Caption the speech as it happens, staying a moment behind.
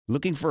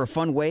Looking for a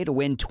fun way to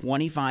win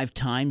 25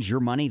 times your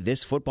money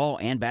this football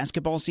and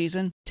basketball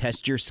season?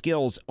 Test your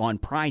skills on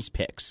Prize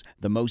Picks,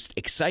 the most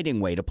exciting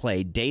way to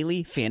play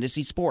daily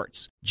fantasy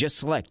sports. Just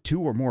select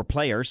 2 or more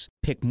players,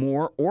 pick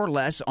more or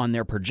less on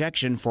their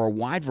projection for a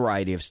wide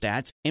variety of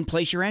stats, and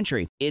place your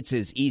entry. It's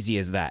as easy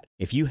as that.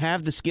 If you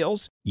have the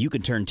skills, you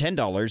can turn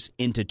 $10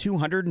 into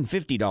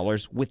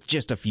 $250 with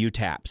just a few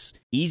taps.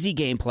 Easy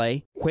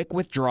gameplay, quick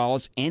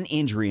withdrawals, and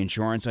injury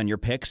insurance on your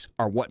picks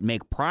are what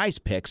make Prize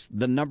Picks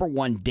the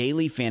 #1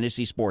 daily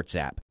fantasy sports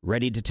app.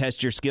 Ready to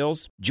test your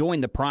skills?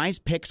 Join the Prize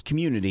Picks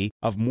community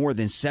of more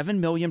than 7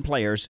 million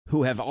players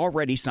who have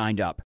already signed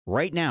up.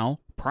 Right now,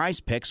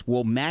 Prize Picks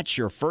will match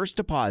your first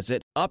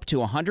deposit up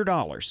to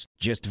 $100.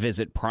 Just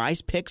visit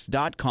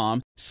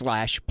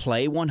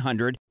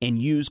prizepicks.com/play100 and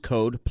use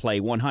code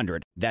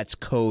play100. That's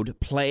code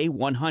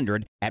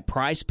play100 at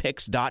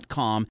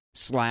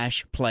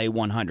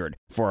prizepicks.com/play100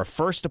 for a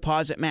first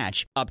deposit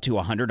match up to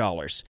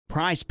 $100.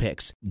 Prize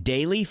Picks,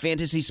 daily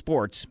fantasy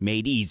sports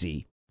made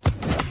easy.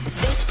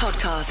 This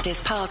podcast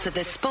is part of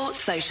the Sports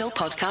Social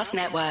Podcast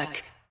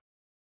Network.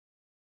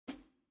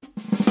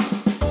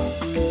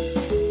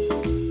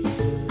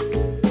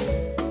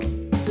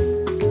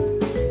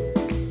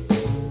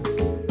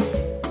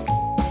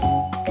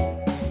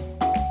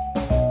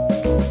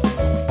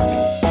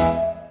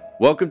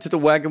 Welcome to the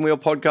Wagon Wheel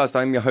Podcast.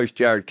 I'm your host,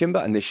 Jared Kimber,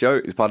 and this show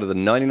is part of the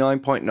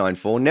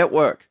 99.94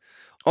 network.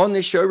 On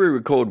this show, we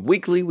record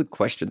weekly with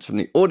questions from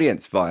the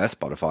audience via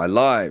Spotify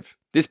Live.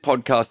 This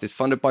podcast is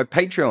funded by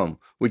Patreon,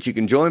 which you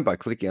can join by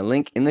clicking a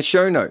link in the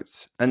show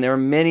notes. And there are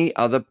many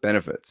other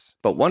benefits,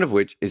 but one of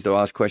which is to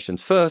ask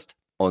questions first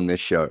on this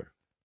show.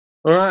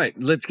 All right,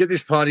 let's get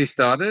this party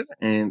started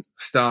and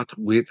start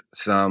with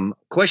some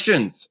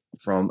questions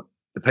from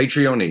the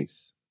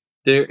Patreonies.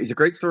 There is a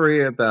great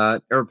story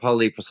about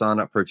Erapali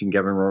Prasanna approaching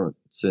Gavin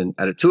Robertson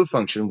at a tour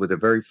function with a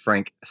very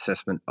frank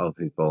assessment of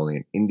his bowling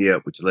in India,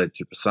 which led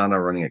to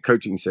Prasanna running a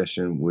coaching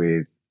session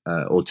with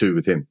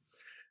him.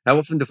 How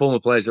often do former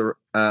players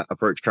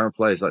approach current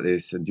players like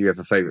this? And do you have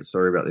a favorite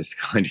story about this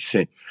kind of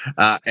thing?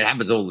 It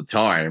happens all the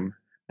time.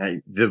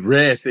 The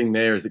rare thing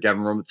there is that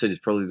Gavin Robertson is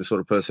probably the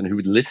sort of person who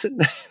would listen.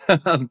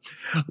 I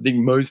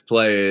think most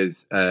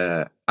players,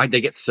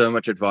 they get so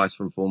much advice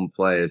from former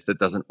players that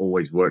doesn't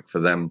always work for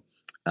them.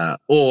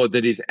 Or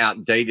that is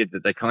outdated,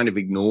 that they kind of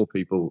ignore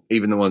people,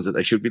 even the ones that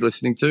they should be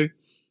listening to.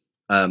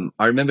 I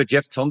remember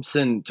Jeff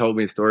Thompson told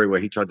me a story where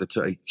he tried to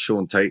take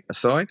Sean Tate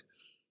aside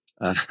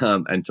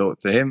and talk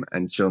to him,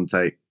 and Sean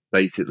Tate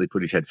basically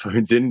put his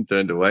headphones in and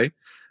turned away.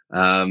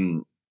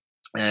 So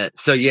I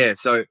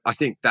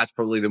think that's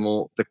probably the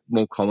more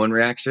common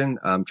reaction.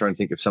 I'm trying to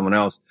think of someone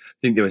else. I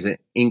think there was an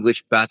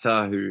English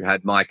batter who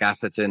had Mike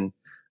Atherton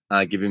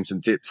give him some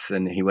tips,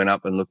 and he went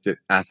up and looked at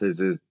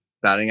Ather's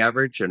batting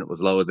average, and it was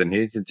lower than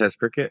his in Test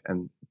cricket,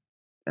 and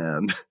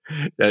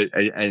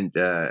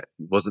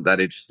wasn't that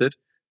interested.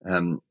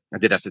 I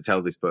did have to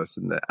tell this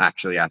person that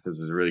actually Athers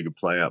was a really good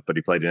player, but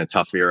he played in a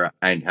tough era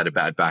and had a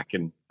bad back,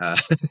 and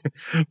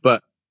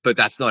but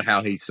that's not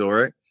how he saw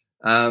it.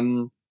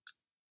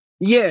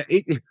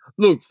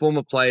 Look,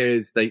 former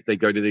players, they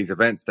go to these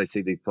events, they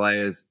see these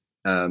players.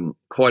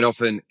 Quite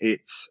often,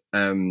 it's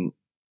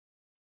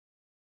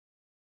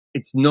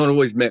not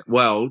always met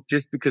well,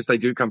 just because they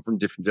do come from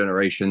different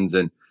generations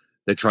and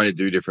they're trying to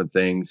do different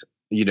things.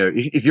 You know,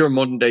 if you're a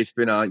modern day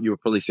spinner, you're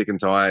probably sick and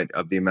tired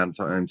of the amount of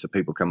times that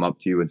people come up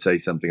to you and say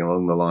something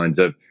along the lines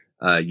of,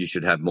 you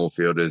should have more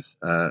fielders.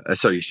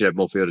 You should have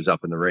more fielders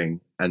up in the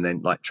ring, and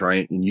then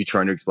trying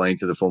to explain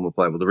to the former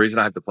player, well, the reason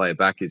I have to play it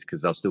back is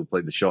because they'll still play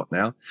the shot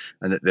now,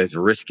 and that there's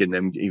a risk in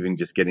them even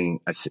just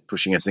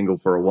pushing a single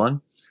for a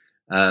 1.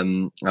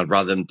 I'd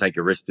rather them take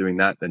a risk doing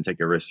that than take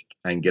a risk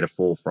and get a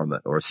 4 from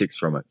it or a 6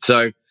 from it.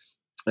 So,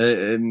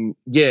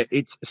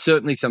 it's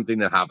certainly something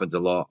that happens a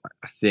lot.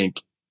 I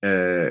think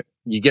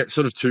you get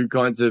sort of 2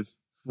 kinds of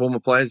former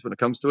players when it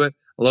comes to it.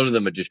 A lot of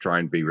them are just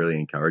trying to be really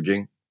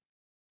encouraging.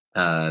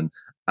 I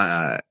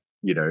saw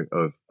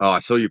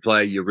you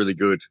play, you're really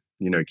good,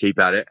 keep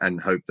at it, and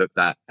hope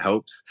that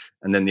helps.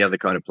 And then the other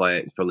kind of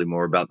player is probably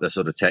more about the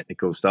sort of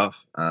technical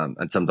stuff.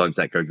 And sometimes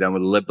that goes down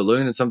with a lead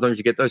balloon, and sometimes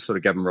you get those sort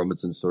of Gavin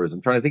Robertson stories.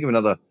 I'm trying to think of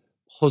another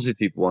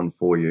positive one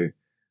for you.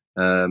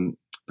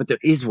 But there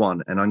is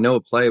one, and I know a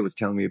player was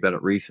telling me about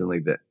it recently,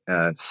 that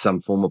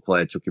some former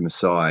player took him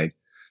aside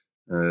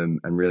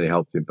and really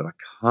helped him, but I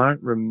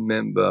can't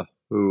remember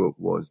who it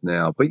was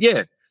now. But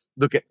yeah,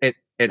 look, it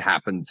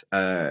happens.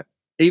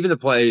 Even the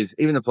players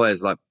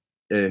like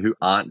who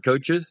aren't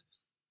coaches,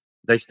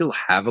 they still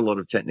have a lot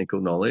of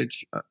technical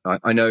knowledge.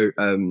 I know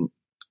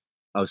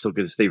I was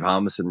talking to Steve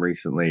Harmison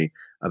recently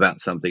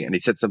about something, and he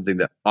said something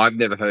that I've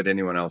never heard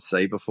anyone else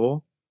say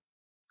before,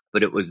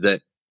 but it was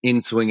that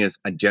in-swingers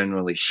are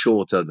generally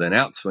shorter than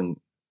outswing.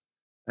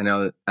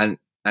 And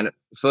at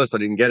first I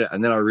didn't get it,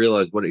 and then I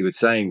realized what he was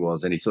saying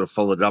was, and he sort of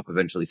followed it up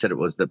eventually, said it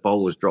was that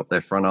bowlers drop their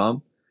front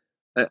arm.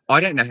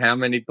 I don't know how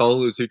many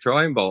bowlers who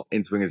try and bowl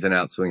in-swingers and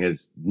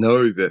out-swingers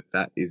know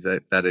that is a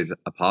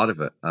part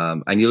of it.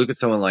 And you look at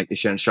someone like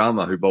Ishant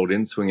Sharma, who bowled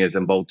in-swingers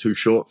and bowled too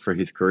short for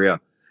his career.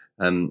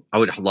 I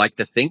would like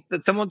to think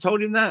that someone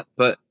told him that,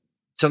 but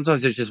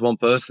sometimes there's just one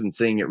person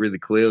seeing it really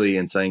clearly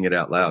and saying it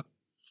out loud.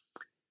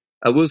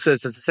 Will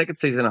says, has the second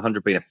season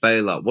 100 been a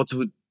failure? Lots of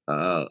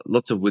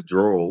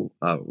withdrawals,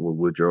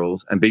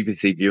 and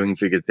BBC viewing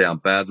figures down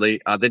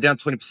badly. They're down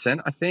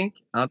 20%, I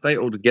think, aren't they,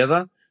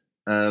 altogether?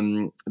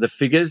 The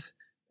figures,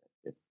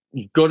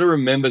 you've got to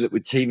remember that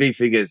with TV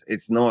figures,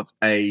 it's not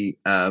a...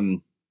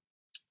 well,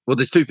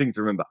 there's two things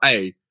to remember.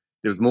 A,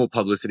 there was more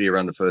publicity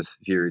around the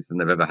first series than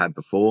they've ever had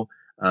before.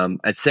 And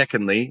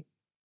secondly,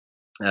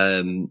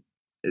 TV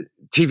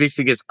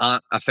figures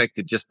aren't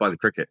affected just by the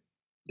cricket.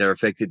 They're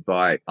affected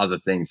by other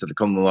things. So the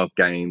Commonwealth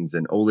Games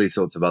and all these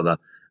sorts of other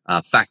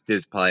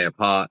factors play a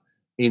part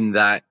in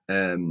that,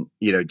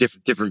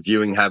 different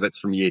viewing habits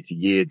from year to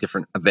year,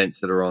 different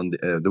events that are on.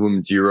 The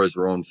Women's Euros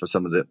were on for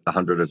some of the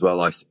 100 as well,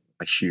 I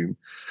assume.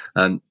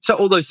 So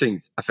all those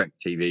things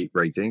affect TV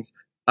ratings.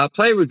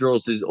 Player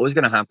withdrawals is always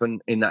going to happen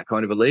in that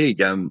kind of a league.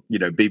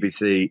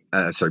 BBC,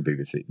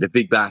 the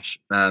Big Bash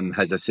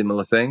has a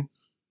similar thing.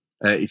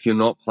 If you're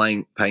not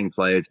paying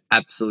players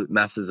absolute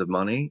masses of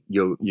money,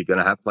 you're going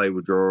to have player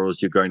withdrawals.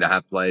 You're going to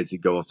have players who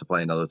go off to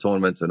play in other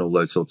tournaments and all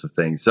those sorts of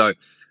things. So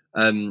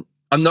I'm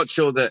not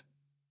sure that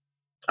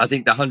I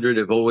think the 100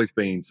 have always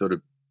been sort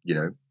of,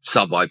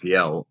 sub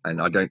IPL, and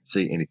I don't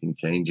see anything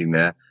changing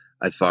there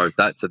as far as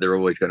that. So they're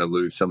always going to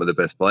lose some of the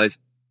best players.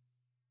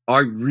 I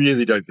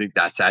really don't think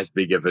that's as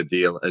big of a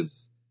deal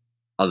as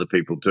other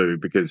people do,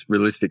 because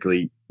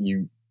realistically,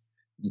 your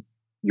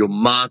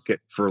market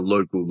for a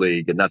local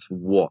league, and that's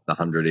what the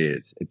 100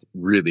 is. It's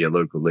really a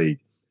local league,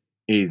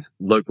 is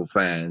local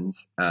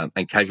fans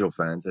and casual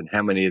fans. And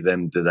how many of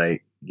them do they,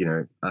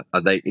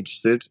 are they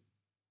interested?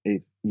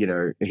 If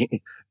they're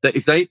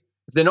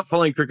not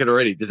following cricket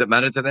already, does it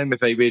matter to them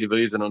if AB de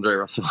Villiers and Andre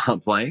Russell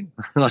aren't playing?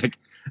 Like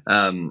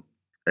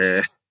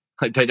they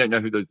don't know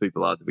who those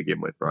people are to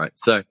begin with, right?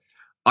 So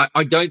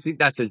I don't think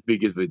that's as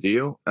big of a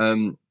deal.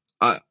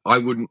 I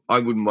wouldn't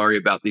worry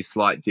about this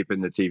slight dip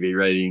in the TV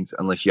ratings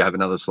unless you have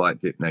another slight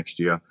dip next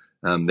year.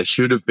 There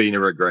should have been a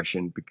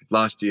regression, because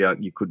last year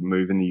you couldn't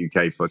move in the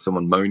UK for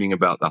someone moaning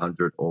about the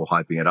 100 or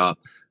hyping it up.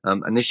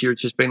 And this year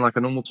it's just been like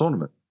a normal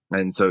tournament.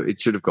 And so it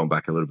should have gone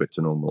back a little bit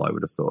to normal, I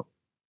would have thought.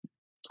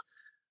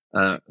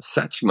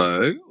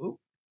 Satchmo,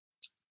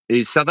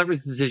 is South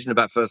Africa's decision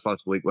about first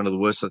last week one of the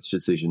worst such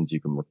decisions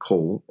you can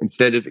recall?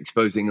 Instead of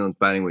exposing England's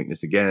batting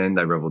weakness again,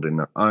 they revelled in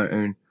their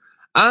own.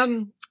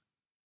 No,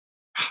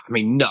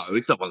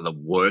 it's not one of the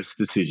worst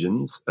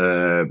decisions.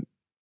 I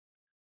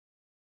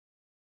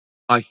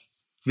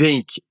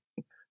think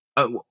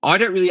I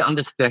don't really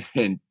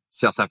understand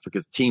South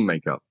Africa's team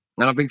makeup,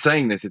 and I've been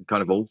saying this in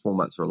kind of all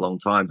formats for a long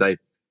time. They're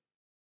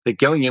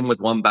going in with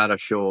one batter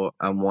short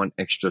and one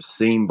extra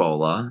seam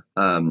bowler,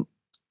 and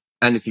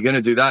if you're going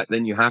to do that,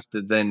 then you have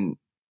to then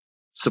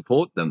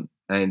support them.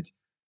 And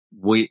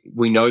we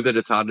know that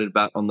it's harder to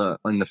bat in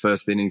the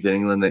first innings in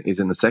England than it is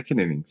in the second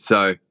innings.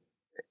 So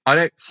I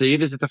don't see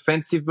it as a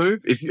defensive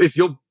move. If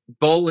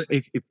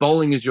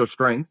bowling is your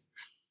strength,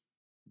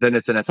 then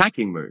it's an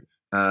attacking move.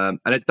 And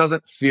it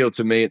doesn't feel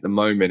to me at the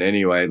moment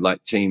anyway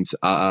like teams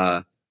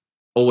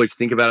always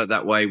think about it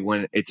that way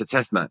when it's a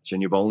test match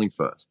and you're bowling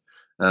first.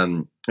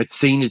 It's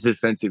seen as a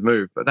defensive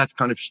move, but that's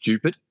kind of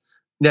stupid.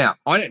 Now,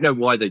 I don't know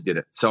why they did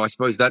it. So I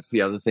suppose that's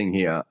the other thing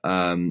here.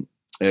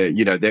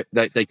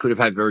 They could have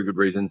had very good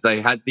reasons.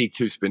 They had the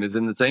two spinners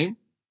in the team.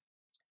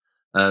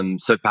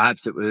 So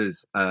perhaps it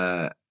was...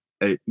 again,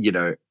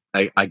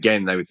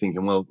 they were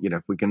thinking, well,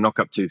 if we can knock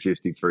up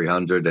 250,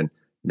 300 and,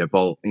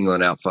 bowl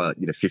England out for,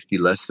 50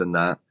 less than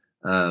that,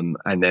 and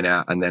then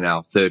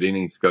our third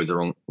innings goes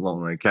along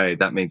okay,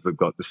 that means we've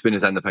got the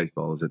spinners and the pace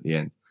bowlers at the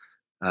end.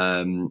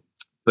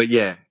 But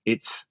yeah,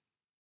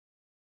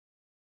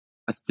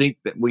 I think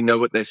that we know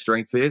what their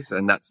strength is,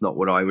 and that's not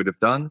what I would have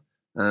done.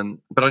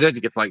 But I don't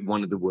think it's like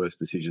one of the worst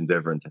decisions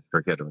ever in Test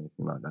cricket or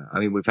anything like that. I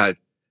mean, Test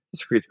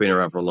cricket's been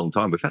around for a long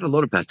time. We've had a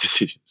lot of bad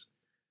decisions.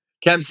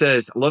 Cam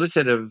says, a lot is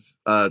said of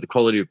the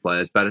quality of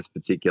players, batters in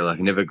particular,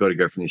 who never got to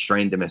go from the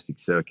Australian domestic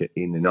circuit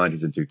in the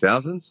 90s and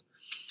 2000s.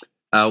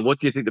 What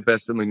do you think the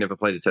best of them who never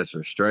played a test for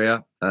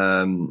Australia?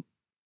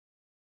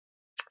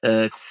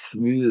 They've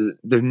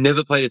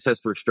never played a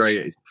test for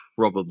Australia is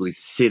probably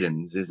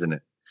Siddons, isn't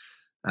it?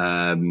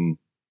 I've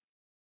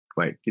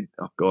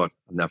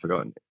now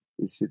forgotten.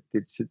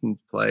 Did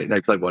Siddons play? No,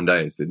 he played one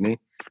day, didn't he?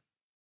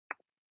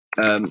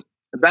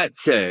 That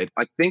said,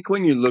 I think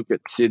when you look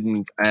at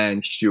Siddons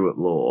and Stuart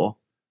Law,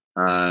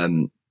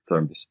 so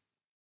I'm just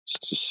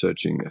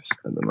searching this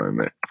at the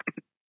moment.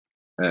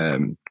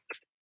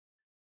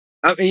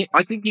 I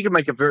think you can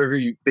make a very,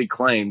 very big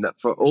claim that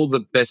for all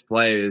the best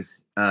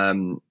players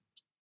in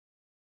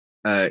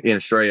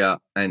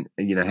Australia, and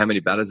how many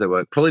batters there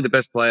were, probably the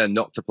best player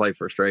not to play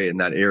for Australia in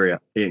that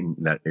era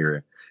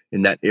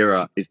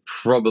is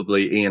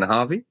probably Ian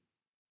Harvey.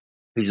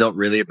 He's not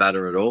really a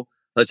batter at all.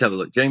 Let's have a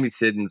look. Jamie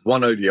Siddons,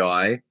 1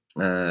 ODI,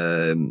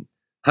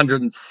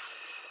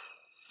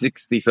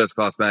 160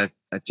 first-class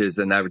matches,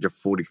 an average of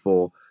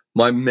 44.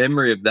 My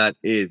memory of that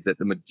is that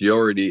the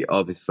majority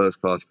of his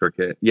first-class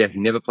cricket, he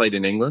never played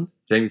in England,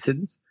 Jamie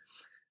Siddons.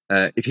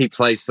 If he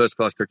plays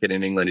first-class cricket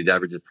in England, his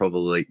average is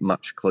probably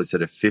much closer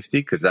to 50,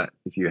 because that,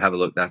 if you have a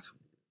look, that's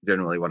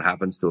generally what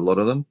happens to a lot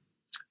of them.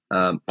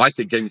 I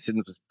think James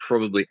Siddons was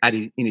probably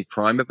in his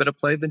prime a better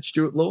player than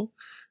Stuart Law.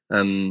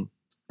 All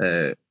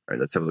right,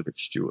 let's have a look at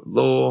Stuart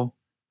Law.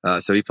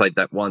 So he played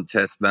that one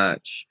test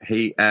match.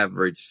 He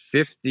averaged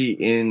 50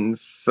 in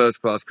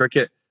first-class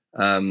cricket.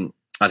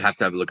 I'd have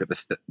to have a look at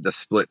the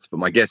splits, but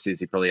my guess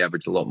is he probably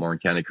averaged a lot more in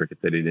county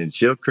cricket than he did in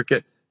Shield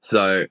cricket.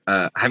 So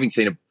having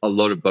seen a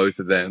lot of both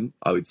of them,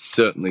 I would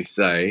certainly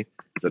say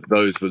that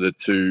those were the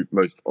two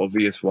most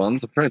obvious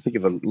ones. I'm trying to think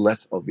of a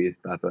less obvious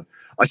batter.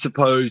 I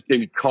suppose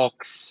Jamie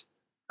Cox,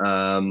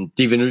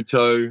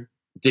 Divenuto,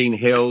 Dean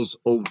Hills,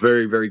 all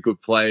very, very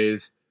good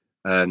players.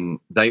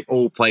 They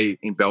all played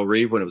in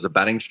Belrive when it was a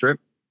batting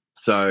strip.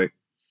 So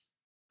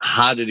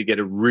harder to get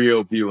a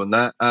real view on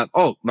that.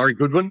 Murray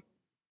Goodwin.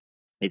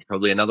 He's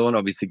probably another one.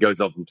 Obviously goes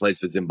off and plays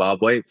for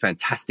Zimbabwe.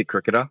 Fantastic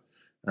cricketer.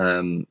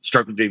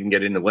 Struggled to even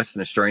get in the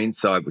Western Australian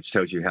side, which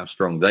tells you how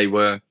strong they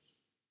were.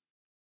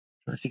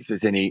 I think if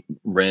there's any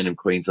random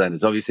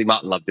Queenslanders, obviously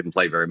Martin Love didn't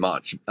play very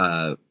much.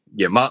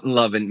 Martin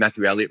Love and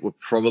Matthew Elliott were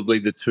probably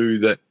the two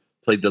that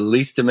played the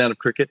least amount of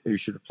cricket, who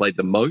should have played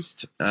the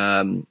most.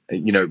 Rather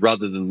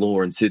than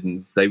Law and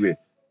Siddons, they were,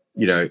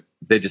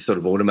 they're just sort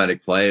of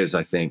automatic players,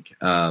 I think.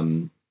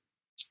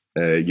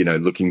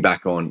 Looking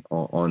back on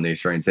the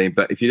Australian team.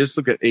 But if you just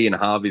look at Ian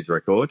Harvey's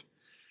record,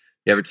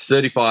 he averaged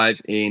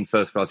 35 in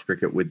first-class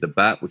cricket with the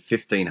bat with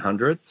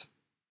 1500s.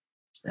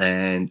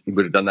 And he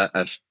would have done that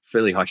at a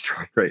fairly high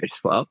strike rate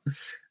as well.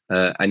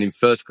 And in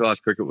first-class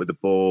cricket with the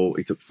ball,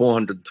 he took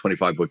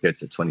 425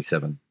 wickets at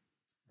 27.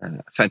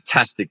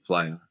 Fantastic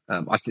player.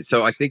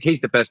 I think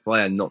he's the best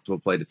player not to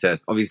have played a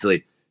test.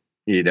 Obviously,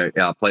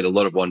 played a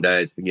lot of one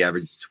days. I think he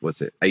averaged,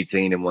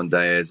 18 in one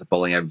day, as a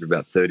bowling average of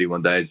about 30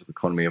 one days with an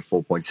economy of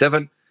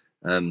 4.7.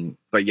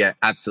 But yeah,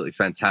 absolutely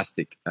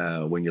fantastic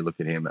when you look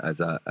at him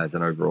as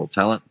an overall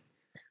talent.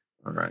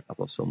 All right, I've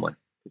lost all my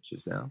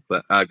pictures now.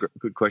 But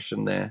good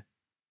question there.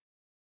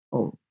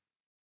 Oh.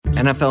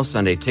 NFL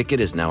Sunday Ticket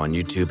is now on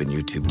YouTube and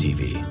YouTube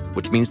TV,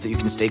 which means that you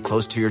can stay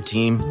close to your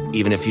team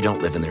even if you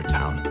don't live in their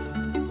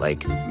town.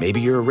 Like, maybe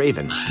you're a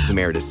Raven who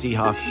married a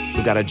Seahawk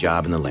who got a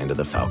job in the land of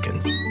the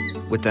Falcons.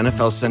 With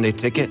NFL Sunday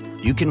Ticket,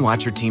 you can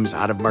watch your team's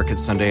out-of-market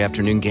Sunday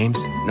afternoon games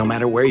no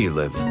matter where you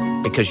live,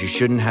 because you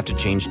shouldn't have to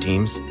change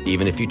teams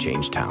even if you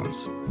change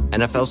towns.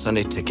 NFL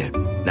Sunday Ticket,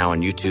 now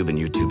on YouTube and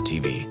YouTube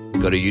TV.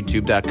 Go to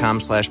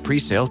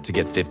youtube.com/presale to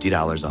get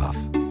 $50 off.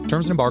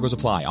 Terms and embargoes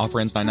apply.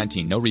 Offer ends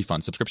 9/19. No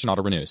refund. Subscription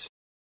auto renews.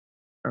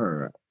 All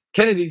right.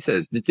 Kennedy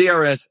says, the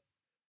DRS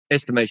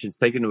estimations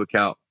take into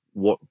account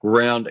what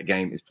ground a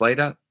game is played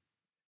at,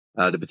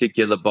 the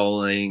particular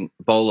bowler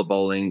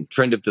bowling,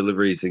 trend of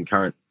deliveries in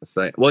current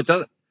state. Well, it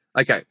doesn't.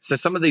 Okay, so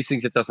some of these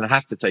things it doesn't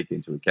have to take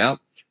into account,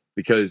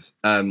 because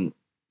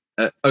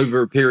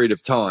over a period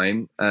of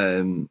time,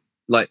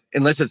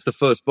 unless it's the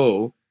first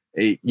ball,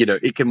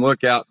 it can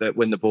work out that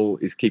when the ball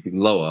is keeping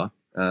lower,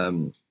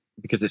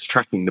 because it's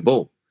tracking the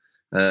ball.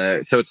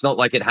 So it's not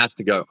like it has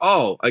to go,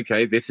 oh,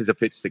 okay, this is a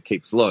pitch that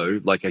keeps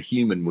low, like a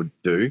human would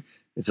do.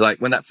 It's like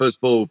when that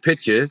first ball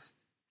pitches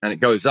and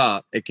it goes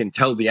up, it can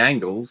tell the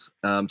angles.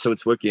 So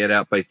it's working it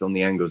out based on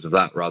the angles of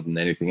that rather than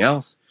anything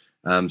else.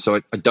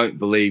 So I don't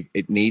believe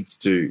it needs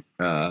to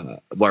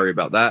worry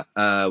about that.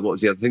 What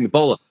was the other thing? The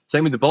bowler.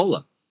 Same with the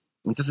bowler.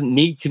 It doesn't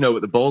need to know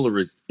what the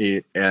bowler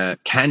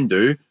can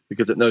do,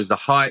 because it knows the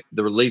height,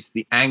 the release,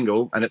 the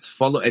angle, and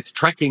it's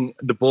tracking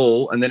the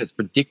ball, and then it's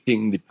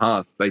predicting the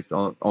path based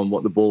on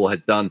what the ball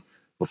has done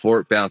before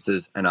it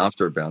bounces and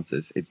after it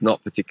bounces. It's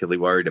not particularly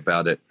worried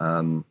about it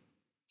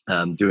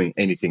doing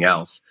anything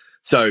else.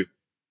 So,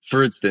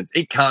 for instance,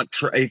 it can't.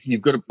 If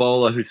you've got a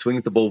bowler who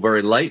swings the ball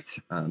very late,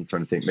 I'm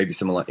trying to think, maybe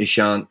someone like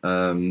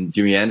Ishant,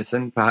 Jimmy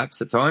Anderson,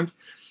 perhaps at times.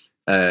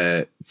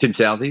 Tim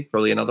Southey's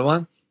probably another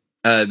one.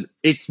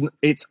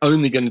 It's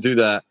only going to do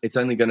that. It's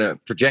only going to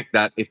project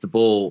that if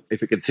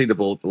it can see the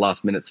ball at the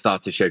last minute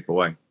start to shape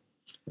away.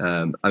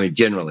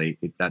 Generally,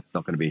 that's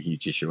not going to be a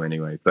huge issue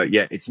anyway. But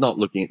yeah, it's not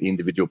looking at the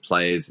individual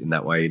players in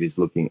that way. It is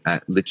looking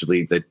at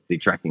literally the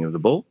tracking of the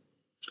ball.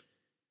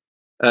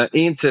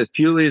 Ian says,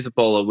 purely as a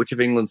bowler, which of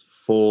England's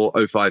 4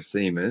 05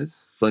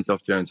 seamers,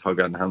 Flintoff, Jones,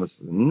 Hogarth and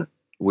Hamilton,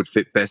 would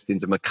fit best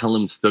into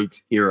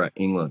McCullum-Stokes era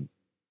England?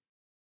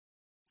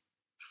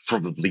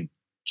 Probably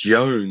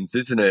Jones,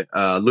 isn't it?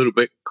 A little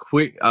bit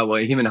quick.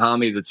 Him and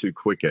Harmy are the two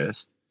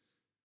quickest.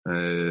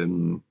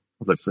 Although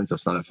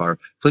Flintoff's not that far.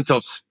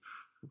 Flintoff's,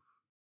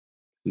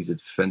 he's a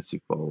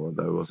defensive bowler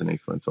though, wasn't he,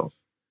 Flintoff?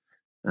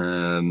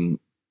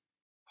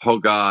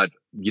 Hogarth,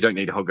 you don't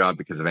need Hogarth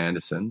because of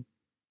Anderson.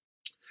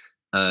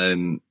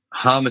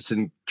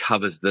 Harmison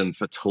covers them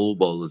for tall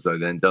bowlers though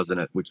then, doesn't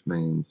it? Which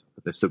means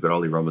they've still got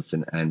Ollie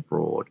Robertson and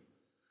Broad.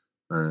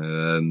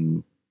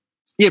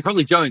 Yeah,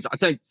 probably Jones. I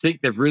don't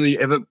think they've really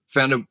ever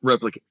found a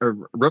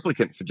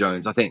replicant for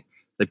Jones. I think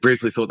they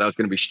briefly thought that was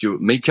going to be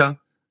Stuart Meeker.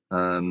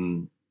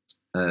 Mahmood,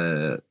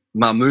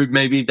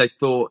 maybe they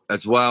thought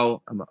as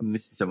well. I'm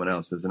missing someone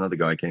else. There's another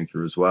guy who came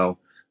through as well.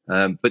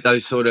 But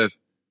those sort of,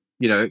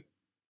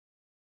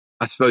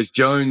 I suppose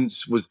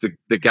Jones was the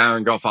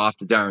Darren Goff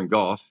after Darren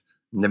Goff,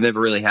 and they've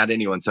never really had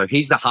anyone. So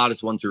he's the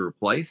hardest one to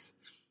replace.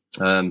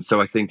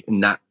 So I think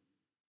in that,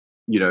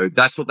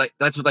 that's what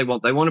they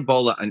want. They want a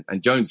bowler,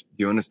 and Jones, to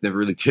be honest, never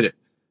really did it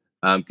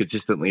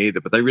consistently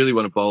either. But they really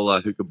want a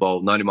bowler who can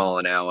bowl 90 mile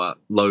an hour,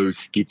 low,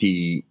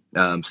 skitty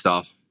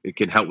stuff. It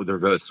can help with the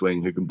reverse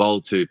swing, who can bowl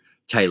to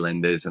tail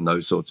enders and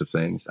those sorts of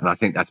things. And I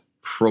think that's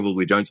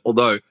probably Jones,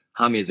 although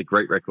Harmy has a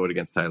great record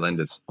against tail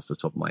enders off the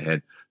top of my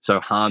head. So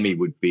Harmy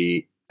would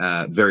be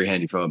very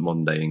handy for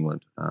modern day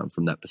England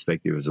from that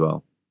perspective as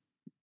well.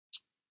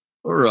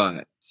 All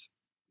right.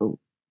 Ooh.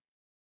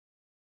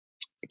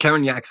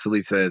 Karen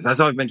Yaxley says, as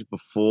I've mentioned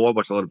before, I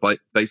watch a lot of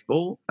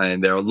baseball,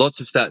 and there are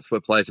lots of stats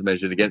where players are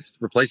measured against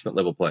replacement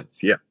level players.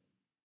 Yeah.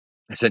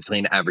 Essentially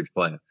an average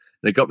player.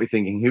 And it got me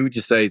thinking, who would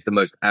you say is the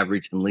most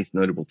average and least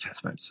notable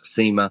test match?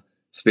 Seamer,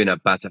 spinner,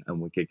 batter, and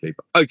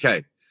wicketkeeper.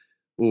 Okay.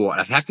 Ooh,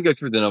 I'd have to go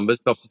through the numbers,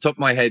 but off the top of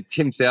my head,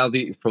 Tim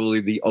Southee is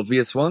probably the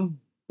obvious one.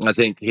 I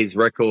think his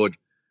record,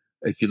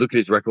 if you look at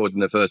his record in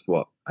the first,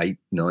 8-9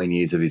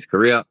 years of his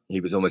career, he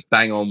was almost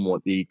bang on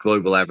what the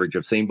global average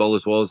of seam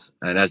bowlers was.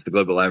 And as the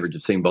global average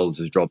of seam bowlers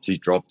has dropped, he's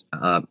dropped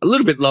a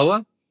little bit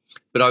lower.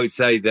 But I would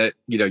say that,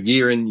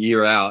 year in,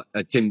 year out,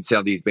 Tim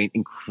Southee has been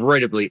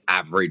incredibly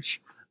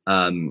average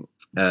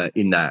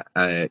in that,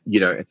 and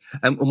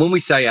when we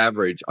say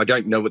average, I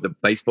don't know what the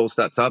baseball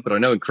stats are, but I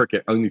know in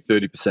cricket, only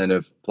 30%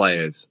 of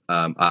players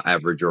are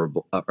average or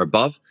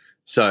above.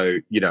 So,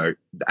 the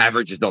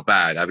average is not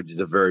bad. Average is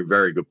a very,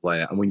 very good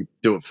player. And when you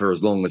do it for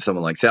as long as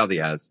someone like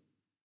Southee has,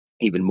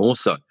 even more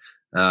so.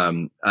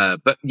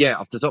 But yeah,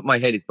 off the top of my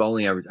head, it's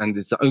bowling average. And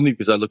it's only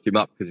because I looked him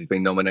up because he's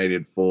been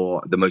nominated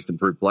for the most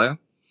improved player.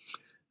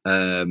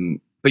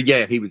 But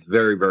yeah, he was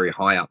very, very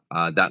high up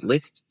that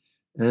list.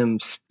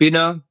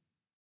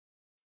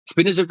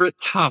 Spinners are a bit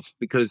tough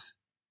because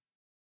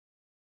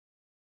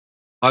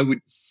I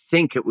would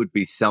think it would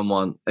be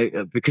someone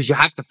because you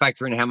have to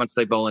factor in how much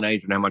they bowl in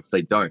age and how much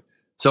they don't.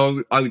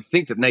 So I would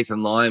think that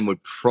Nathan Lyon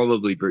would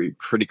probably be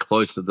pretty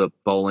close to the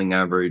bowling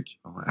average.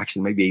 Oh,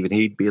 actually, maybe even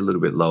he'd be a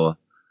little bit lower.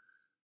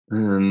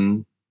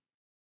 Maybe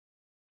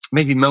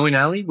Moeen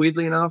Ali,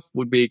 weirdly enough,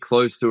 would be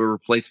close to a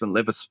replacement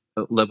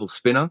level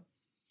spinner.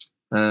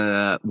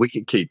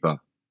 Wicketkeeper.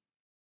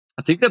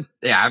 I think the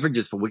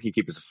averages for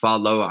wicketkeepers are far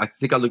lower. I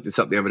think I looked this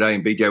up the other day,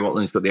 and BJ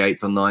Watlin's got the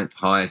 8th or 9th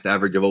highest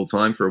average of all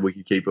time for a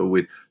wicketkeeper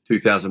with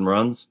 2,000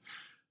 runs.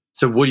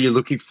 So what are you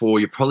looking for?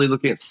 You're probably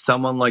looking at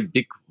someone like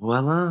Dick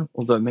Weller,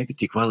 although maybe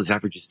Dick Weller's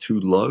average is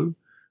too low.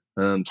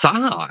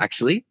 Saha,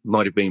 actually,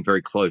 might have been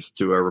very close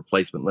to a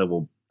replacement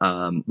level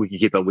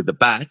wicketkeeper with the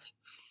bat.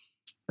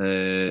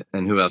 And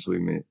who else we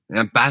met?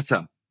 And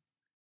batter.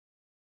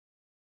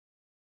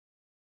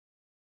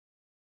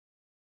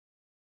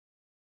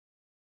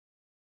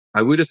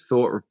 I would have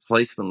thought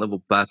replacement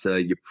level batter,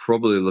 you're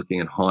probably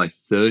looking at high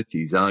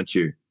 30s, aren't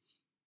you?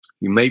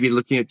 You may be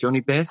looking at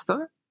Johnny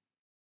Bairstow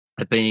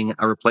at being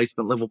a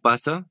replacement level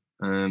batter.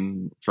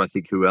 Try to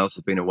think who else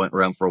has been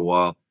around for a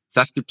while.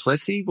 Faf du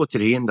Plessis, what did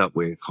he end up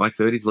with? High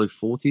 30s, low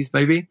 40s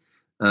maybe?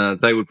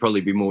 They would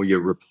probably be more your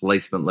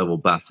replacement level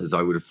batters,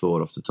 I would have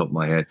thought off the top of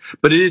my head.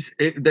 But this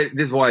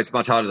is why it's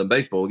much harder than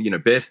baseball.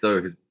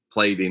 Bairstow has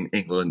played in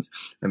England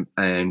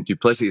and du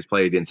Plessis has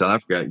played in South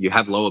Africa. You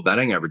have lower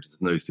batting averages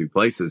in those two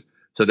places.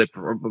 So they're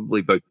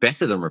probably both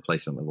better than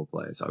replacement level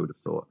players, I would have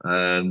thought.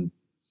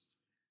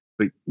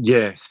 But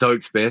yeah,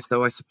 Stokes,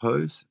 Bairstow, I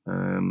suppose.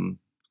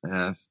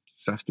 Faf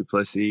du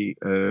Plessis.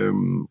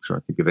 Trying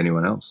to think of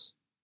anyone else.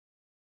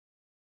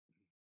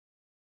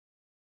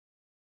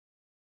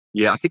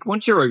 Yeah, I think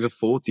once you're over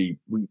 40,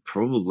 we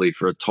probably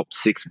for a top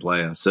 6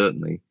 player,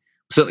 certainly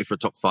for a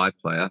top 5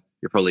 player,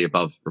 you're probably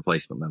above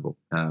replacement level.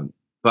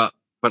 But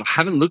I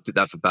haven't looked at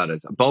that for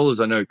batters. Bowlers,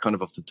 I know kind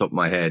of off the top of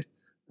my head.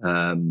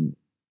 And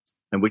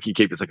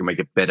wicketkeepers, I can make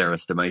a better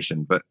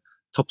estimation. But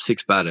top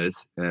 6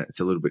 batters, it's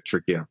a little bit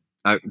trickier.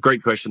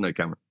 Great question, though,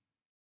 Cameron.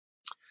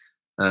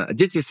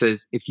 Aditya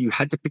says, if you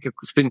had to pick a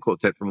spin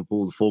quartet from a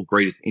pool of the 4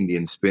 greatest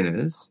Indian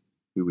spinners,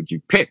 who would you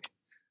pick?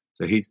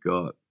 So he's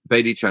got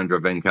Bedi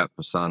Chandra, Venkat,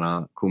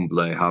 Prasanna, Kumble,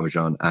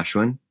 Harbhajan,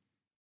 Ashwin.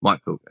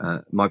 Might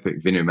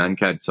pick Vinu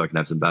Mankad so I can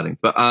have some batting.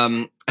 But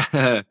all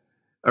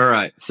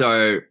right.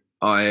 So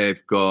I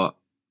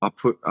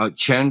put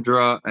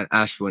Chandra and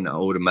Ashwin are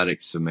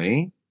automatics for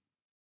me.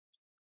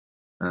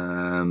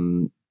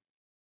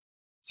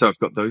 So I've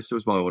got those two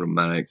as my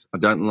automatics. I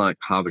don't like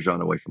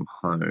Harbhajan away from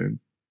home.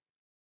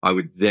 I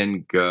would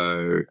then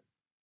go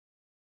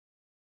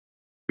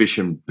Bish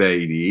and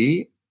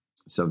Bedi.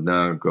 So I've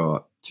now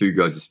got 2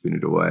 guys to spin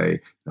it away.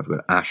 I've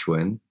got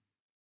Ashwin.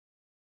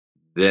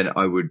 Then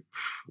I would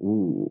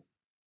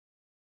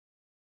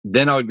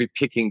be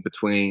picking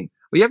between.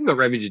 Well, you haven't got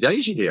Ravi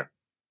Jadeja here.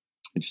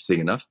 Interesting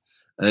enough.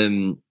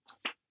 Then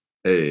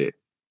I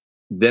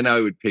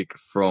would pick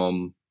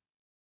from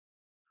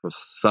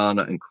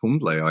Prasanna and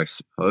Kumble, I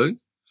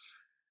suppose.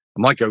 I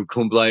might go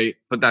Kumble,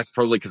 but that's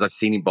probably because I've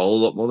seen him bowl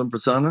a lot more than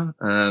Prasanna.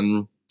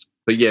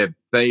 But But yeah,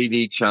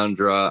 Beatty,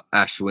 Chandra,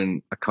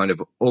 Ashwin are kind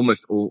of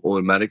almost all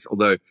automatics.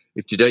 Although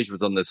if Jadeja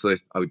was on this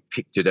list, I would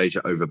pick Jadeja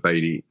over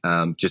Beatty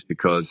just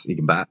because he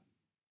can bat.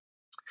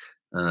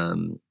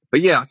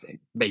 But yeah, I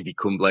think maybe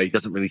Kumble. He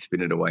doesn't really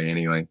spin it away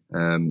anyway.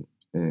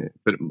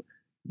 But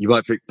you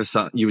might pick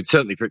Prasanna. You would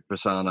certainly pick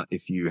Prasanna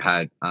if you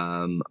had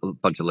a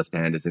bunch of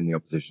left-handers in the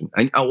opposition,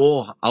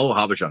 or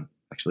Harbhajan,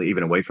 actually,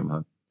 even away from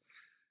home.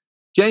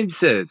 James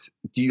says,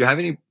 "Do you have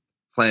any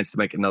plans to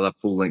make another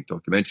full-length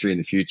documentary in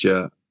the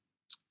future,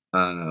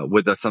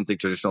 whether something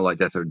traditional like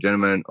Death of a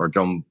Gentleman or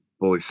John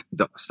Boyce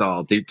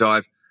style deep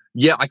dive?"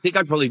 Yeah, I think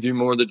I'd probably do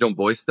more of the John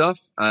Boyce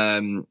stuff.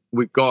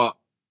 We've got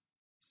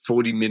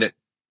 40-minute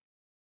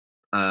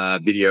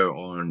video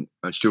on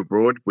Stuart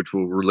Broad, which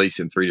we'll release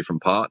in 3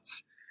 different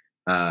parts.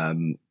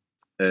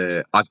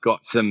 I've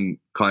got some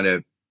kind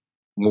of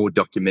more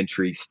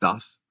documentary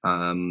stuff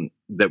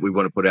that we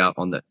want to put out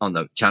on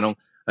the channel.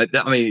 I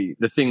mean,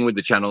 the thing with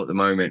the channel at the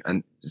moment,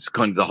 and it's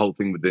kind of the whole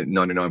thing with the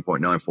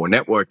 99.94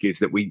 network, is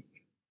that we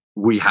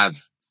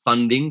have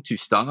funding to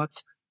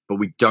start, but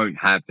we don't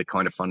have the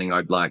kind of funding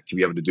I'd like to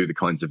be able to do the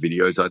kinds of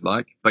videos I'd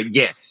like. But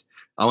yes,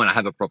 I want to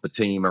have a proper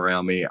team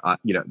around me. At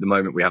the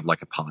moment we have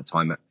like a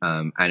part-time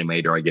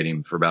animator. I get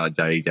him for about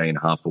a day and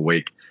a half a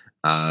week.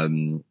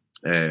 We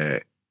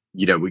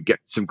get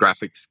some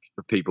graphics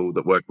people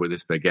that work with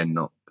us, but again,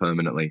 not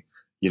permanently.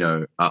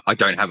 I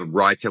don't have a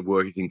writer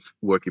working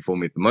for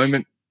me at the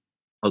moment.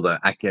 Although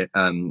Akesh,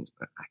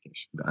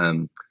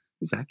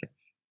 who's Akesh?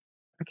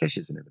 Akesh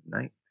isn't even a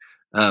name.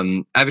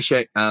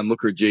 Abhishek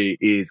Mukherjee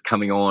is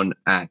coming on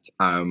at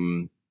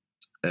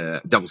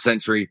Double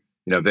Century.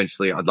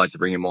 Eventually I'd like to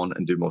bring him on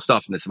and do more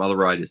stuff. And there's some other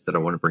writers that I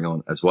want to bring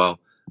on as well.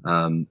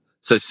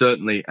 So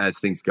certainly as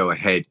things go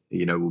ahead,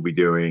 we'll be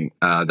doing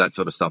that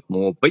sort of stuff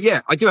more. But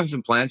yeah, I do have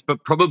some plans,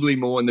 but probably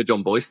more in the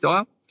John Boyce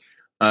style,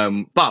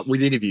 but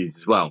with interviews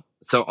as well.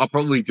 So I'll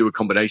probably do a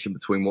combination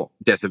between what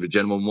Death of a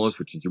Gentleman was,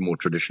 which is your more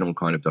traditional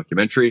kind of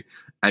documentary,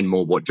 and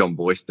more what John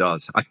Boyce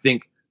does. I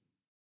think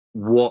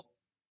there's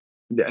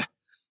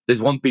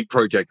one big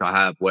project I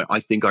have where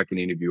I think I can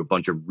interview a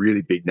bunch of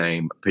really big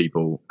name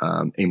people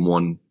in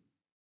one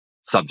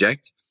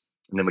subject,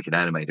 and then we can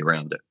animate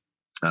around it.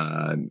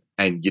 And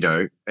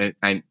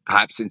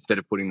perhaps instead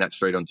of putting that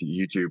straight onto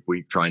YouTube,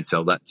 we try and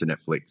sell that to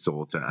Netflix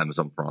or to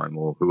Amazon Prime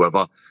or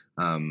whoever,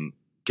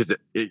 because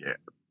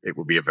it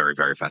would be a very,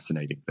 very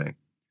fascinating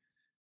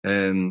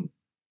thing.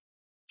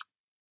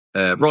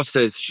 Ross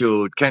says,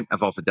 should Kent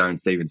have offered Darren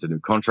Stevens a new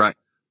contract?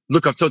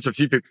 Look, I've talked to a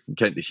few people from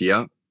Kent this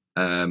year.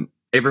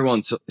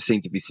 Everyone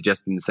seemed to be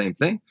suggesting the same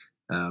thing,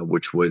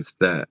 which was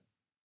that,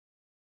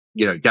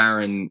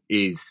 Darren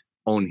is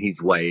on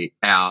his way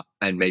out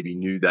and maybe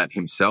knew that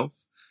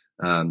himself.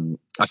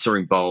 I saw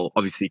him bowl.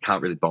 Obviously, he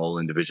can't really bowl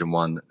in Division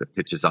 1. The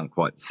pitches aren't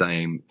quite the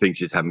same. Things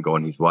just haven't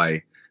gone his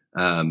way.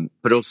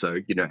 But also,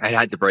 it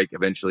had to break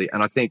eventually.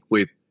 And I think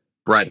with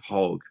Brad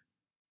Hogg,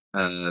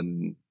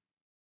 it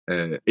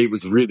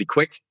was really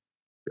quick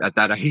at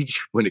that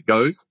age when it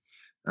goes.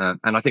 And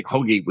I think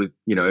Hoggy was,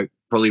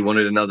 probably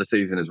wanted another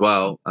season as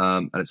well.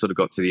 And it sort of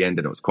got to the end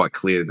and it was quite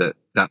clear that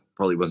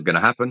probably wasn't going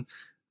to happen.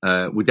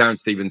 With Darren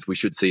Stevens, we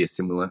should see a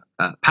similar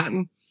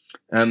pattern.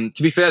 To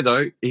be fair,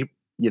 though, he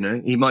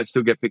might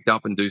still get picked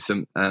up and do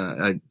some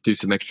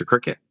extra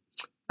cricket.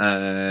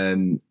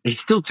 He's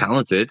still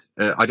talented.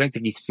 I don't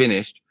think he's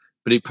finished,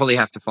 but he'd probably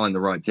have to find the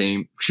right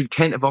team. Should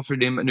Kent have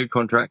offered him a new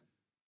contract?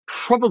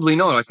 Probably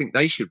not. I think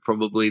they should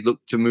probably look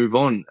to move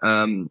on.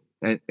 And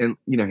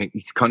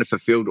he's kind of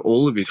fulfilled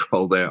all of his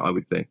role there, I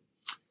would think.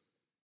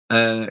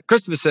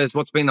 Christopher says,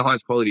 what's been the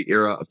highest quality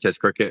era of Test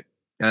cricket?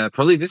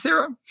 Probably this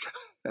era.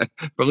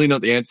 Probably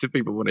not the answer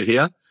people want to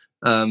hear.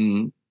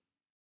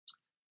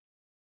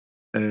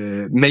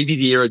 Maybe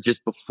the era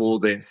just before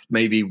this,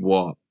 maybe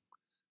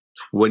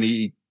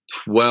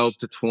 2012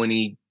 to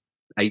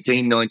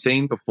 2018,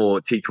 19,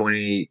 before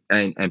T20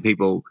 and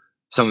people,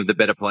 some of the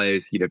better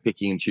players,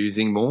 picking and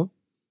choosing more.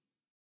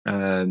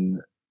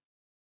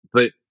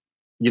 But,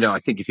 I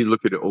think if you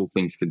look at it, all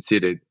things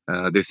considered,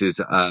 this is,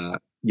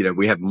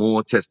 we have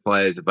more Test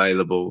players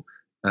available.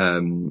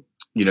 There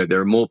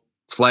are more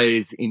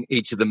players in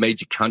each of the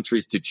major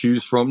countries to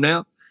choose from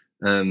now.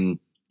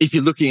 If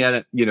you're looking at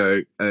it,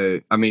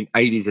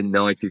 80s and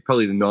 90s,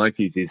 probably the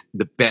 90s is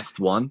the best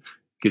one,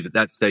 because at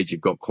that stage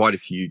you've got quite a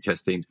few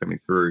Test teams coming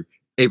through.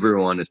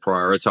 Everyone is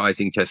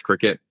prioritizing Test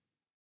cricket.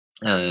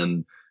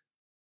 But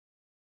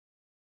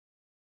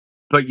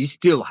you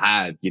still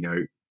have,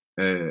 you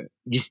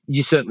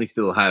certainly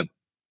still have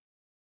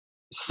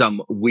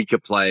some weaker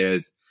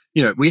players.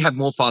 We have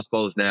more fast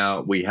bowlers now.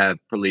 We have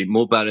probably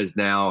more batters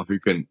now who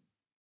can,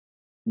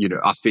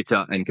 are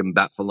fitter and can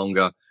bat for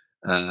longer.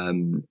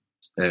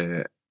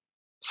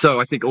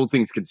 So I think all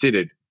things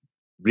considered,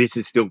 this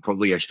is still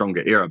probably a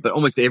stronger era, but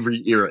almost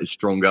every era is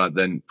stronger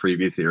than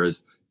previous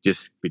eras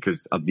just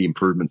because of the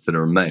improvements that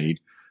are made.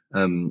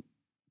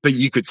 But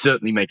you could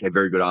certainly make a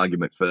very good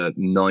argument for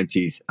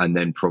 90s and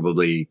then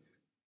probably,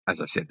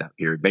 as I said, that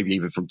period, maybe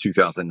even from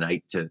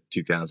 2008 to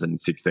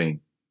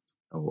 2016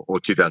 or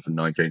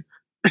 2019.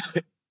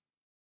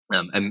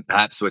 And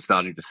perhaps we're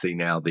starting to see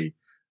now the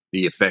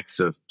the effects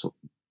of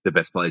the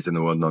best players in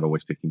the world not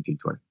always picking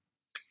T20.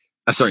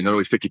 Not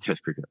always picking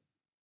Test cricket.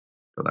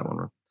 Got that one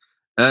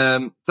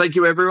wrong. Thank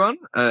you, everyone.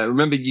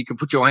 Remember, you can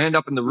put your hand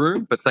up in the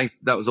room, but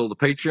that was all the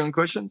Patreon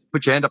questions.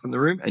 Put your hand up in the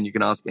room and you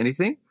can ask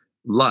anything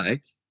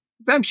like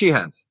Vamshi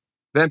has.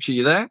 Vamshi,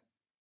 you there?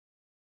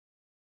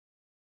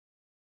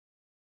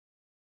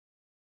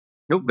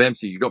 Nope,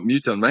 Vamshi, you got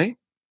mute on, mate.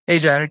 Hey,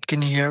 Jared,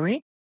 can you hear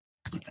me?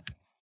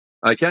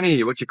 I can hear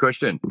you. What's your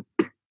question?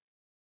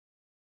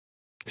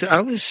 So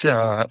I was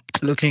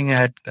looking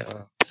at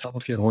some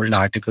of your old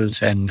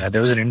articles, and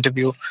there was an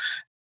interview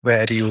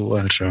where you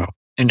were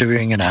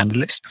interviewing an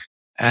analyst.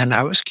 And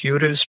I was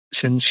curious,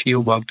 since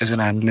you worked as an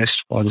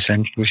analyst for the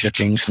St. Lucia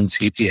Kings and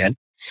CPL,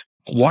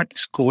 what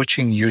does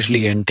coaching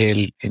usually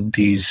entail in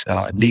these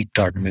league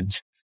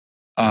tournaments?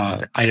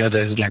 I know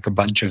there's like a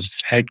bunch of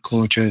head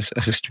coaches,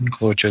 assistant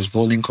coaches,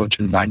 bowling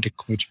coaches, batting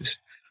coaches.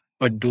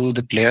 But do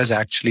the players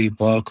actually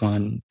work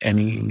on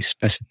any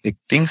specific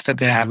things that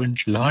they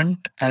haven't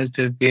learned as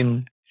they've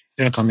been,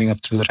 coming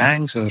up through the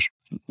ranks, or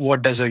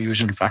what does a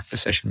usual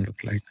practice session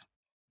look like?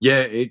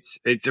 Yeah,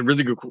 it's a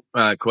really good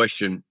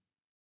question.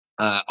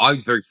 I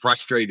was very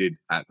frustrated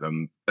at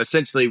them.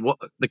 Essentially, what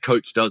the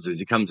coach does is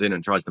he comes in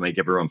and tries to make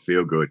everyone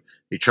feel good.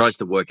 He tries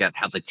to work out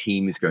how the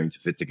team is going to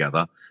fit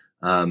together.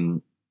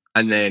 And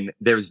then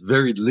there is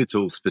very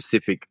little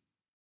specific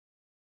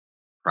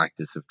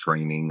practice of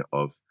training,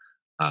 of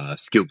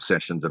skill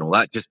sessions and all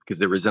that, just because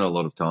there isn't a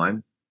lot of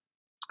time.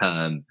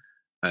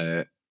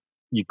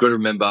 You've got to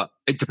remember,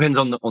 it depends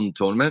on the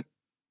tournament.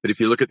 But if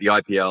you look at the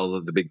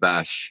IPL, the Big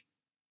Bash,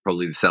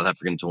 probably the South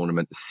African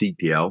tournament, the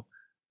CPL,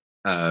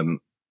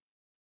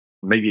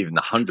 maybe even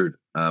the 100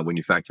 when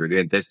you factor it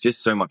in, there's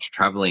just so much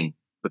traveling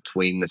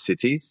between the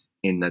cities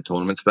in that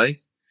tournament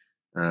space.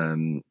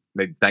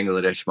 Maybe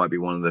Bangladesh might be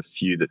one of the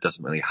few that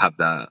doesn't really have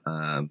that.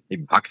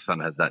 Even Pakistan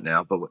has that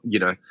now. But,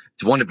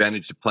 it's one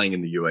advantage of playing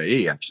in the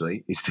UAE,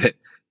 actually, is that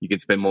you can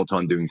spend more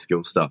time doing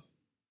skill stuff.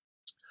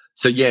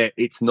 So, yeah,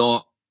 it's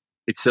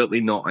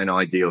certainly not an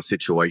ideal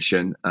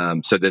situation.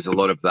 So there's a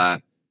lot of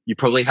that. You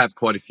probably have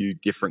quite a few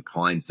different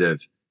kinds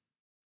of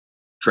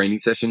training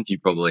sessions. You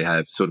probably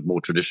have sort of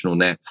more traditional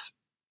nets.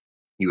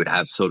 You would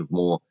have sort of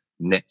more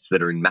nets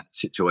that are in match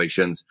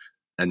situations.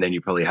 And then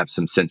you probably have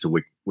some center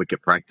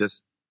wicket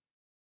practice.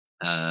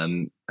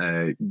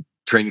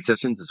 Training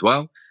sessions as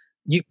well.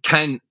 You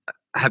can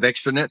have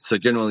extra nets. So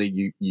generally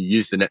you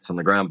use the nets on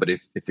the ground, but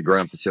if the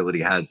ground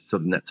facility has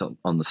sort of nets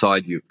on the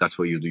side, that's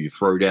where you'll do your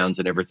throwdowns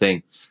and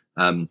everything.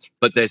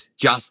 But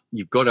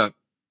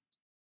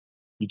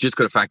you just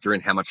got to factor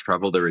in how much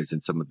travel there is in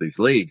some of these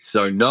leagues.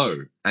 So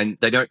no, and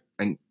they don't,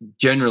 and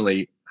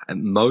generally at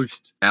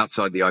most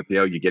outside the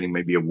IPL, you're getting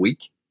maybe a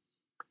week.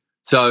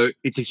 So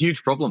it's a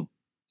huge problem.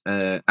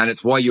 And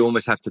it's why you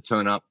almost have to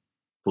turn up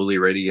fully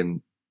ready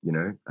and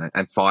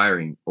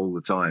firing all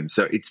the time.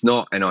 So it's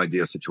not an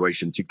ideal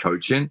situation to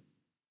coach in.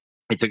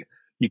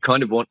 You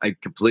kind of want a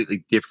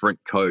completely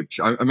different coach.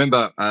 I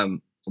remember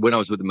when I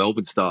was with the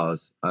Melbourne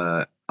Stars,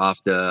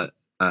 after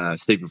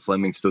Stephen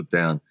Fleming stood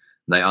down,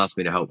 and they asked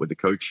me to help with the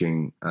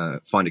coaching,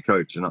 find a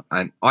coach.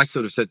 And I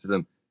sort of said to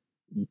them,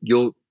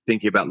 you're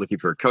thinking about looking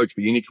for a coach,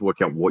 but you need to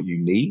work out what you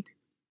need.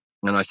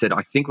 And I said,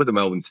 I think with the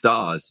Melbourne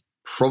Stars,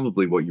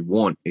 probably what you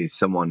want is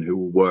someone who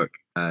will work,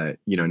 an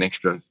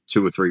extra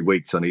 2 or 3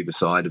 weeks on either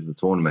side of the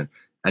tournament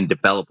and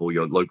develop all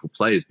your local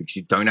players, because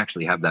you don't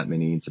actually have that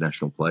many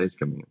international players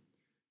coming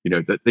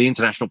in. The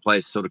international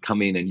players sort of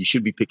come in and you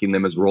should be picking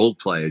them as role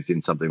players in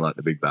something like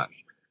the Big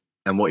Bash.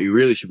 And what you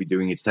really should be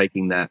doing is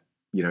taking that,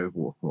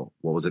 what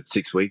was it,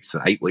 6 weeks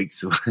or 8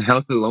 weeks, or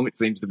however long it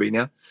seems to be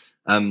now,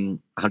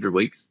 100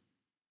 weeks.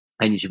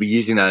 And you should be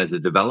using that as a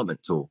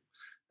development tool.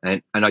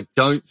 And I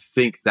don't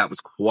think that was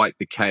quite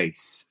the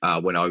case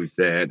when I was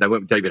there. They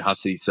went with David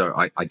Hussey, so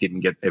I didn't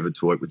get ever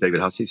to work with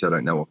David Hussey, so I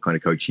don't know what kind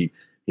of coach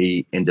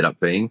he ended up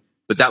being.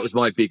 But that was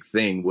my big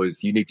thing,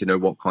 was you need to know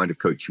what kind of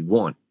coach you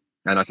want.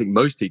 And I think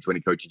most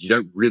T20 coaches, you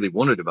don't really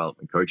want a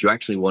development coach. You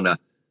actually want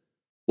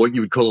what you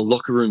would call a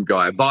locker room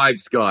guy, a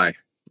vibes guy.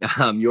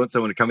 You want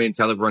someone to come in,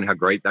 tell everyone how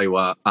great they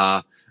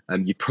are.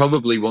 You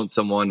probably want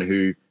someone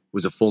who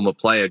was a former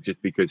player,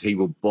 just because he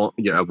will,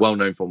 a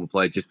well-known former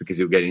player, just because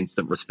he'll get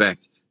instant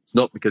respect. It's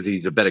not because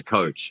he's a better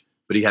coach,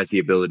 but he has the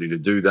ability to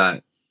do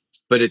that.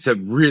 But it's a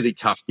really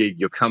tough gig.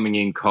 You're coming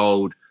in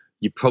cold.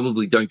 You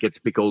probably don't get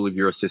to pick all of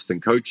your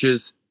assistant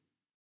coaches.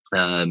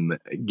 You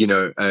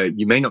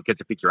may not get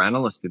to pick your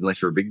analyst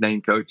unless you're a big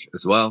name coach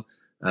as well.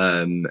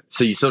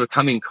 So you sort of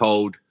come in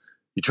cold.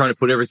 You're trying to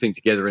put everything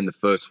together in the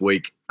first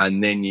week,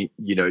 and then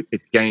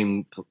it's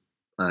game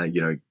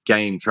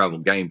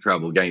travel.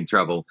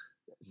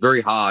 It's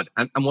very hard.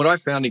 And what I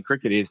found in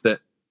cricket is that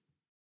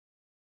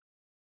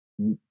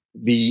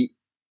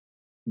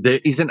there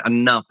isn't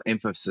enough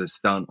emphasis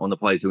done on the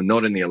players who are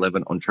not in the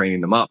 11 on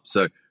training them up.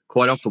 So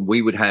quite often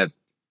we would have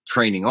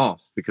training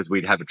off because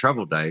we'd have a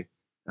travel day,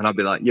 and I'd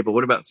be like, yeah, but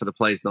what about for the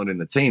players not in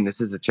the team? This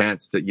is a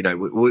chance that,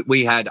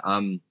 we had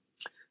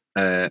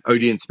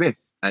Odean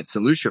Smith at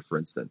St. Lucia, for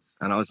instance.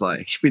 And I was like,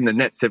 he should be in the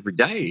nets every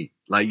day.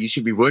 Like, you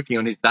should be working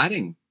on his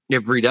batting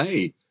every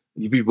day.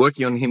 you'd be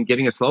working on him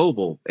getting a slower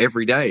ball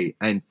every day.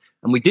 And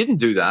we didn't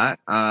do that.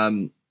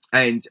 And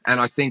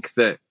I think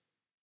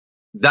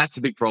that's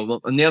a big problem.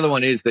 And the other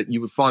one is that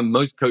you would find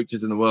most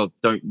coaches in the world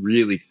don't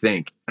really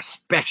think,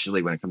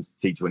 especially when it comes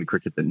to T20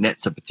 cricket, that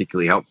nets are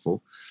particularly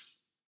helpful.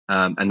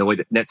 And the way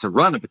that nets are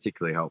run are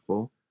particularly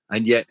helpful.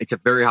 And yet it's a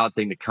very hard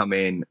thing to come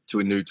in to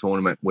a new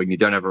tournament when you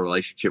don't have a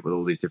relationship with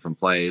all these different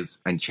players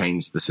and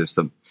change the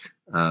system.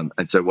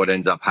 And so what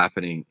ends up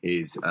happening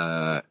is,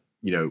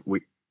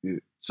 we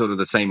sort of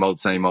the same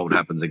old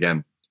happens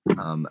again.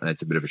 And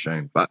it's a bit of a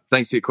shame. But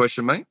thanks for your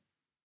question, mate.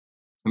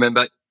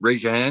 Remember,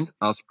 raise your hand,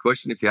 ask a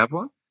question if you have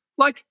one,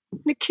 like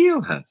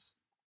Nikhil has.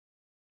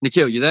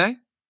 Nikhil, you there?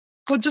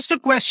 So just a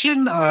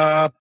question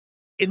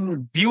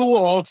in view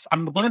of,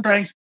 I'm going to try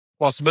as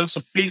possible, so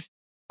please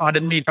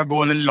pardon me if I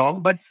go a little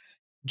long, but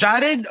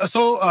Jared,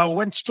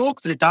 when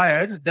Stokes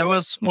retired, there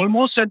was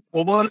almost an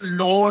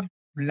overload,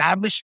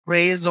 lavish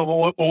praise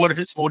over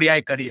his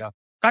ODI career.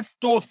 Cut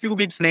to a few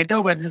weeks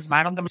later when his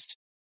man on the match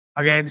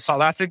against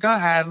South Africa,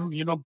 and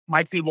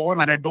might be warm,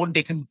 and I don't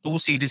take him too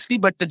seriously,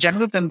 but the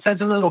general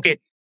consensus is, okay,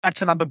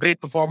 that's another great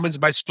performance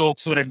by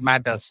Stokes when it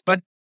matters.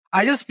 But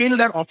I just feel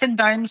that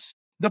oftentimes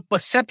the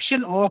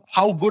perception of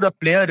how good a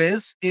player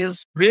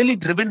is really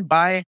driven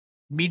by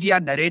media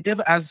narrative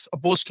as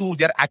opposed to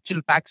their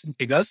actual facts and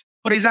figures.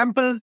 For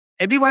example,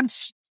 everyone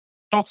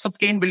talks of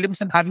Kane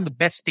Williamson having the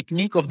best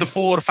technique of the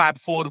Fab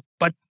Four,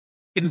 but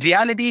in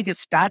reality,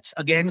 his stats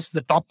against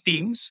the top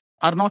teams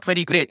are not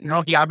very great.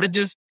 He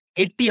averages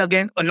 80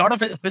 against, a lot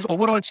of his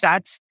overall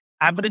stats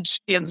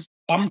average is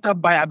pumped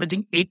up by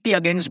averaging 80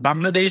 against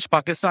Bangladesh,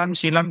 Pakistan,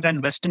 Sri Lanka,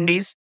 and West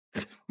Indies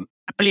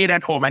played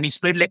at home. And he's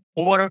played like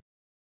over a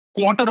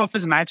quarter of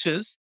his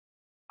matches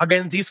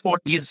against these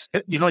 40s.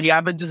 He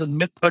averages in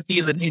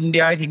mid-30s in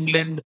India,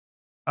 England,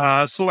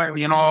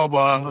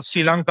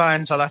 Sri Lanka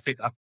and South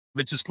Africa,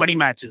 which is 20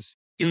 matches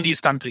in these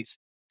countries.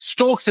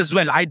 Stokes as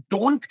well. I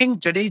don't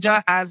think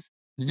Jadeja has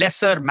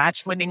lesser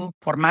match-winning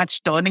or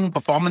match-turning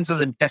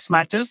performances in test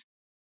matches.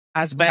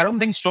 I don't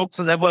think Stokes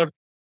has ever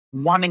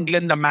won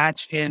England a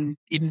match in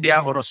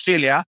India or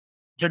Australia.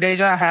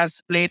 Jadeja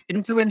has played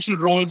influential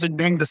roles in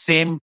doing the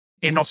same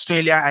in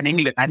Australia and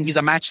England, and he's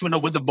a match winner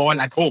with the ball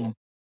at home,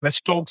 where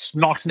Stokes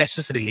not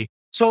necessarily.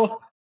 So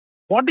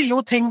what do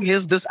you think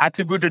is this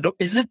attributed to?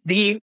 Is it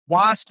the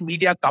vast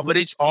media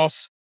coverage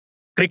of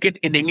cricket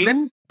in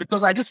England?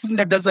 Because I just think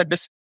that there's a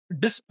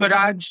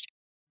disparaged...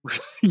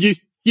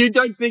 You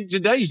don't think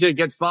Jadeja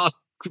gets vast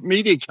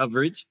media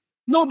coverage?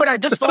 No, but I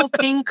just don't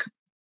think...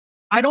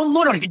 I don't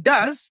know that he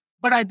does,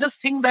 but I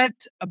just think that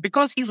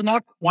because he's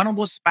not one of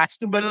those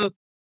fashionable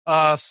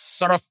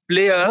sort of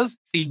players,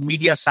 the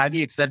media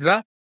savvy,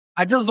 etc.,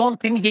 I just don't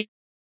think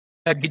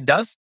that he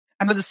does.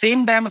 And at the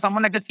same time,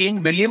 someone like a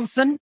Kane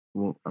Williamson...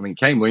 Well,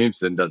 Kane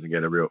Williamson doesn't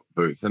get a real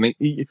boost.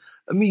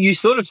 You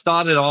sort of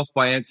started off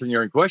by answering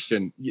your own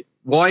question.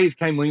 Why is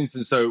Kane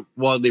Williamson so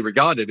widely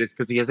regarded? It's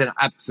because he has an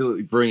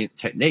absolutely brilliant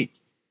technique.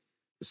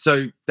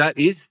 So that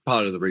is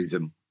part of the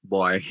reason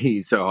why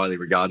he's so highly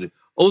regarded.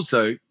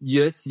 Also,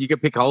 yes, you can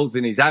pick holes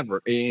in his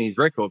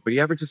record, but he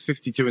averages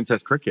 52 in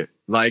Test cricket.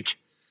 Okay.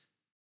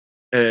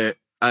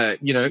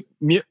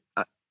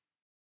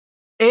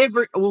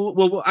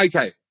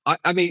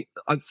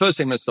 First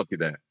thing, let's stop you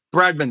there.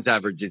 Bradman's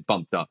average is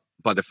bumped up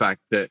by the fact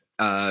that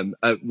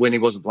when he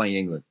wasn't playing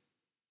England,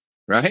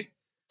 right?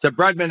 So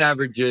Bradman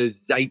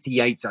averages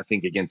 88, I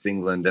think, against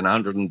England and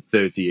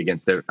 130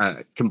 against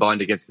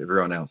combined against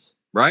everyone else,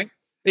 right?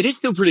 It is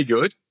still pretty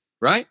good,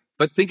 right?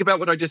 But think about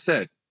what I just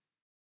said.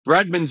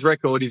 Bradman's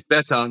record is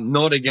better,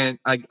 not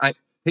against...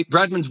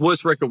 Bradman's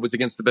worst record was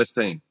against the best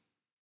team,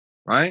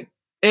 right?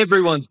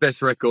 Everyone's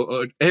worst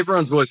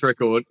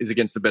record is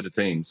against the better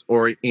teams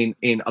or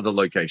in other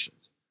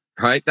locations,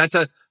 right? That's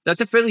a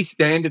fairly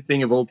standard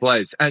thing of all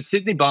players.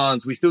 Sydney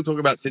Barnes, we still talk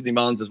about Sydney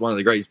Barnes as one of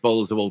the greatest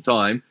bowlers of all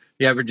time.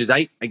 He averages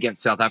 8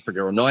 against South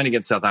Africa or 9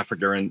 against South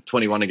Africa and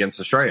 21 against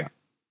Australia,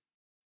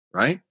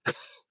 right?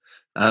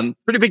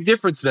 Pretty big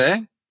difference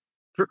there.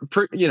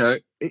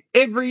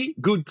 Every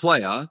good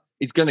player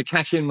is going to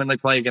cash in when they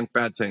play against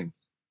bad teams.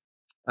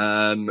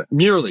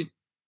 Murali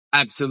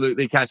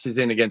absolutely cashes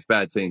in against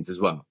bad teams as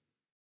well.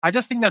 I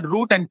just think that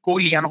Root and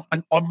Kohli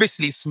and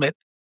obviously Smith,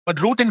 but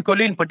Root and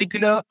Kohli in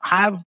particular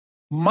have a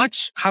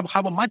much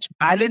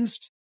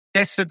balanced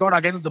test record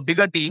against the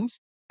bigger teams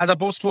as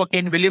opposed to a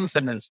Kane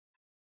Williamson is.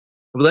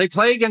 Well, they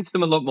play against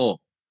them a lot more.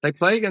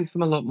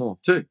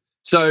 Too.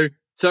 So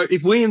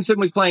if Williamson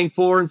was playing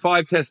 4 and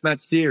 5 test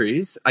match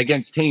series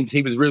against teams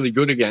he was really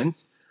good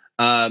against,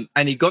 and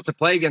he got to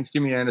play against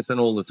Jimmy Anderson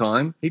all the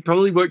time, he'd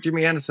probably work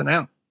Jimmy Anderson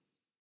out,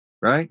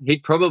 right?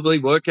 He'd probably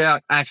work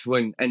out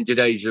Ashwin and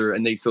Jadeja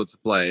and these sorts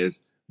of players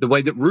the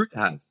way that Root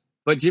has.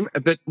 But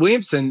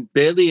Williamson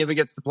barely ever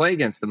gets to play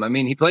against them.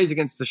 He plays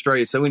against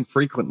Australia so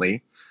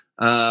infrequently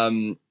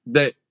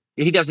that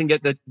he doesn't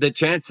get the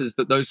chances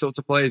that those sorts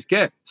of players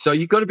get. So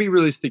you've got to be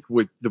realistic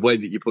with the way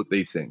that you put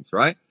these things,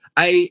 right?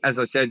 As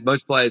I said,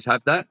 most players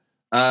have that.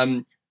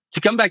 To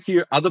come back to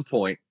your other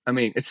point,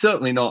 it's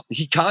certainly not...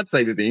 You can't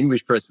say that the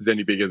English press is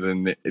any bigger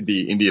than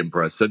the Indian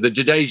press. So the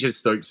Jadeja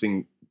Stokes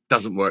thing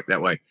doesn't work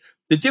that way.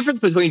 The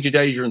difference between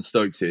Jadeja and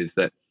Stokes is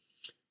that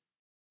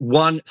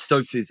one,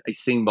 Stokes is a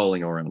seam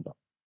bowling all-rounder.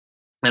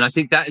 And I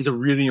think that is a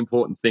really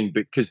important thing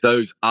because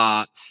those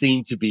are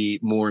seen to be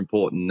more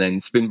important than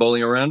spin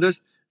bowling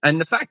all-rounders.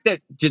 And the fact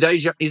that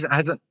Jadeja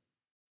hasn't,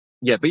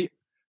 but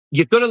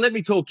you've got to let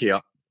me talk here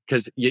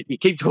because you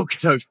keep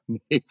talking over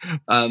me.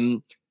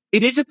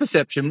 It is a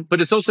perception, but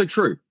it's also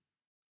true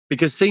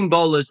because seam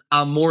bowlers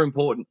are more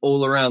important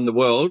all around the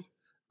world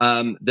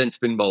than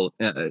spin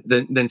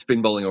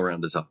bowling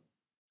all-rounders are,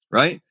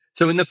 right?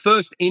 So in the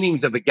first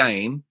innings of a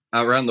game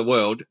around the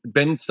world,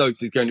 Ben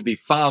Stokes is going to be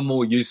far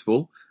more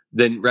useful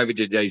than Ravi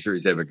Jadeja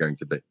is ever going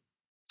to be,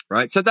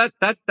 right? So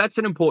that's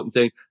an important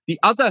thing. The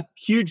other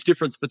huge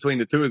difference between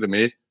the two of them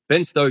is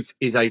Ben Stokes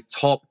is a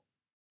top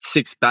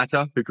 6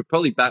 batter who could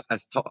probably bat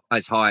as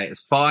high as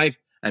 5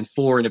 and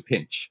 4 in a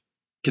pinch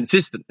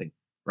consistently,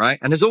 right?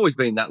 And has always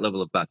been that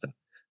level of batter.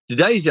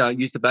 Jadeja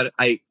used to bat at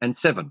 8 and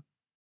 7,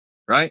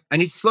 right?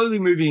 And he's slowly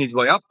moving his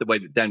way up the way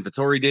that Dan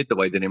Vettori did, the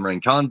way that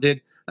Imran Khan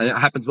did. And it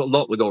happens a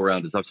lot with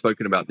all-rounders. I've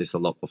spoken about this a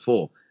lot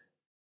before.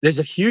 There's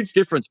a huge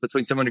difference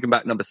between someone who can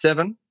bat number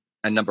 7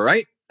 and number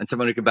 8 and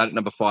someone who can bat at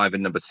number 5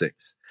 and number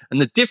 6. And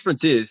the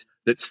difference is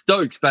that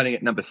Stokes batting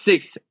at number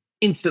 6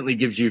 instantly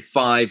gives you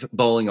 5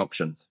 bowling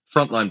options,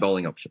 frontline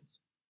bowling options,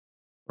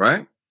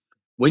 right?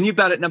 When you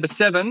bat at number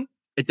 7,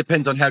 it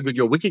depends on how good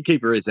your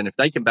wicketkeeper is. And if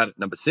they can bat at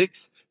number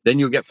 6, then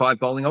you'll get 5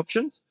 bowling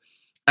options.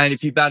 And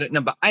if you bat at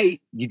number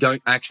 8, you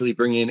don't actually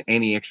bring in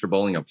any extra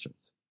bowling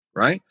options,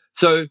 right?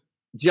 So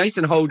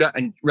Jason Holder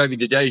and Ravi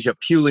Jadeja,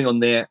 purely on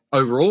their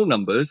overall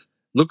numbers,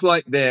 look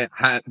like they're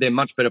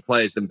much better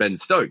players than Ben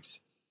Stokes.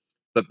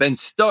 But Ben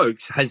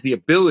Stokes has the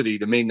ability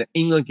to mean that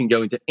England can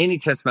go into any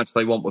test match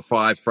they want with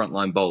 5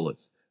 frontline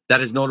bowlers.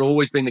 That has not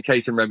always been the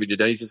case in Ravi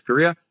Jadeja's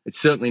career. It's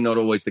certainly not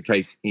always the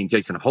case in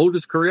Jason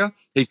Holder's career.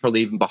 He's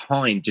probably even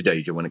behind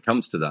Jadeja when it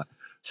comes to that.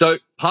 So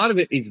part of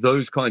it is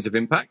those kinds of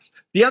impacts.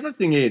 The other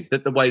thing is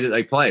that the way that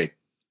they play,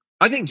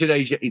 I think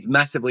Jadeja is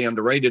massively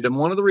underrated. And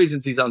one of the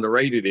reasons he's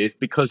underrated is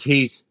because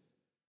he's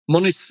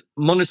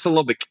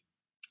monosyllabic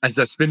as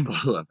a spin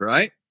bowler,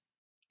 right?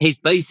 He's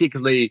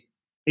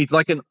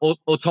like an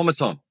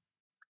automaton.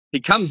 He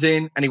comes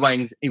in and he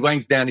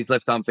wangs down his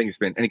left arm finger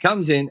spin. And he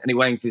comes in and he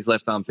wangs his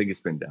left arm finger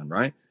spin down,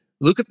 right?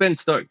 Look at Ben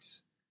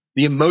Stokes.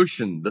 The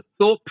emotion, the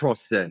thought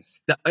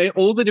process,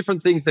 all the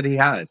different things that he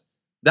has,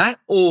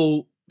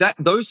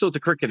 those sorts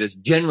of cricketers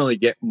generally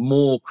get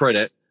more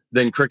credit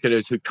than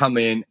cricketers who come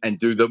in and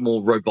do the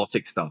more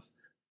robotic stuff.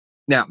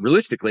 Now,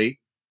 realistically,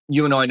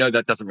 you and I know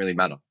that doesn't really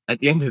matter. At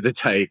the end of the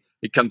day,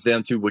 it comes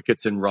down to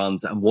wickets and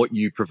runs and what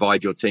you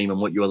provide your team and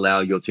what you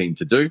allow your team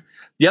to do.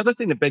 The other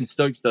thing that Ben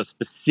Stokes does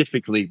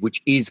specifically,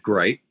 which is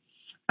great,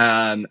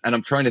 and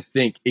I'm trying to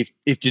think, if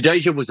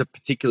Jadeja was a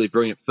particularly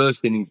brilliant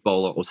first innings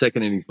bowler or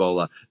second innings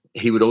bowler,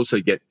 he would also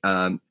get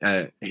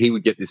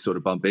this sort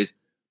of bump. Is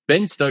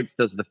Ben Stokes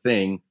does the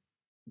thing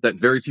that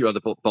very few other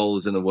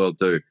bowlers in the world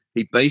do.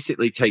 He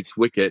basically takes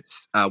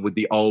wickets with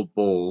the old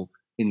ball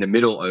in the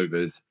middle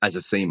overs as a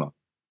seamer.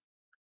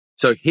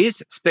 So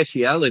his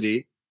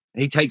speciality,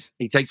 he takes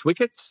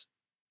wickets.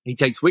 He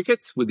takes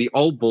wickets with the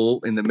old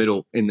ball in the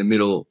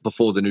middle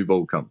before the new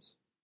ball comes,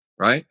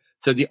 right?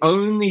 So the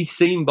only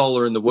seam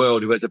bowler in the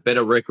world who has a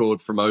better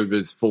record from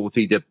overs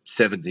 40 to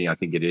 70, I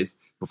think it is,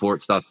 before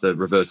it starts to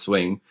reverse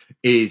swing,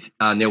 is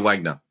Neil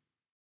Wagner,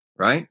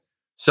 right?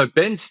 So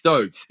Ben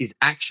Stokes is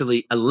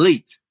actually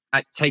elite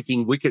at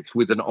taking wickets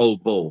with an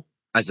old ball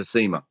as a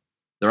seamer.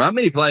 There aren't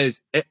many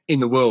players in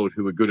the world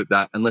who are good at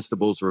that unless the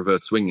ball's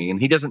reverse swinging, and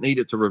he doesn't need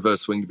it to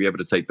reverse swing to be able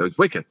to take those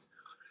wickets.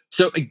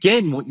 So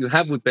again, what you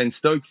have with Ben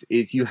Stokes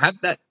is you have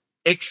that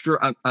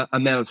extra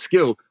amount of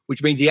skill,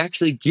 which means he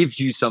actually gives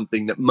you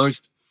something that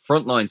most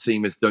frontline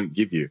seamers don't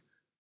give you.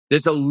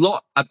 There's a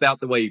lot about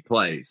the way he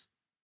plays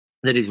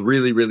that is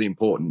really, really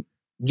important.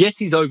 Yes,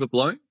 he's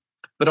overblown,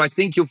 but I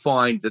think you'll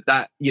find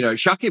that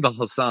Shakib Al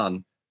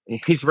Hasan,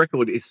 his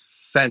record is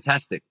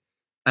fantastic.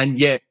 And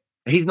yet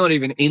he's not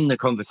even in the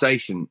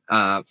conversation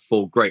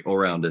for great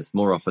all-rounders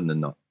more often than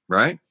not,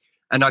 right?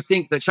 And I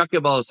think that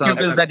Shakib Al Hasan...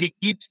 Because that he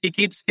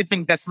keeps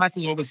skipping test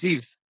matches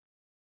overseas.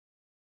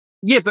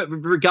 Yeah, but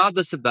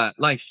regardless of that,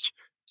 like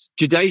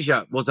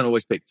Jadeja wasn't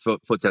always picked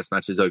for test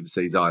matches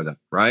overseas either,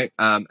 right?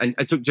 And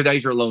it took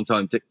Jadeja a long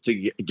time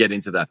to get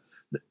into that.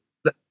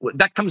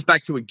 That comes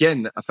back to,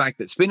 again, a fact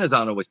that spinners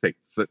aren't always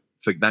picked for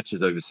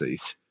matches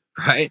overseas,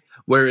 right?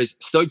 Whereas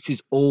Stokes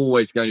is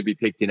always going to be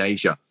picked in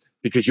Asia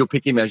because you'll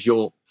pick him as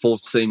your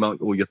fourth seamer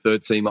or your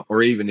third seamer,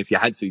 or even if you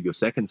had to, your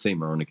second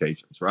seamer on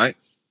occasions, right?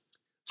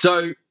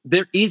 So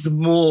there is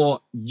more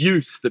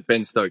use that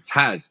Ben Stokes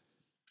has.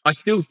 I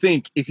still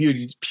think if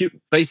you're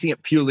basing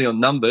it purely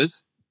on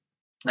numbers,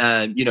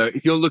 and,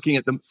 if you're looking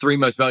at the 3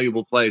 most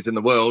valuable players in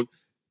the world,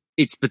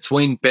 it's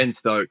between Ben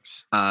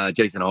Stokes,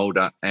 Jason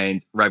Holder,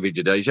 and Ravi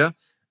Jadeja.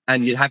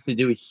 And you'd have to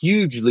do a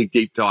hugely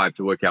deep dive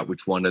to work out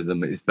which one of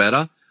them is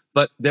better.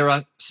 But there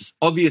are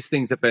obvious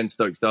things that Ben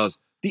Stokes does.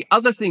 The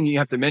other thing you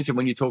have to mention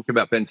when you talk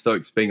about Ben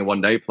Stokes being a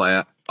one-day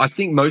player, I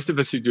think most of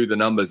us who do the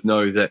numbers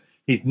know that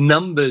his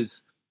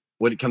numbers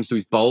when it comes to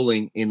his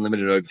bowling in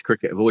limited overs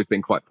cricket, have always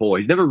been quite poor.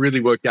 He's never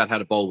really worked out how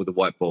to bowl with a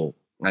white ball.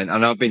 And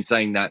I've been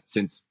saying that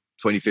since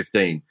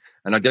 2015.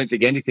 And I don't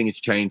think anything has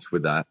changed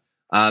with that.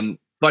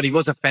 But he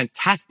was a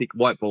fantastic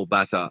white ball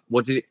batter.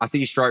 I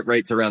think his strike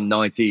rate's around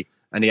 90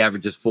 and he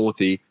averages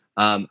 40.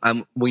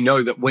 And we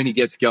know that when he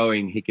gets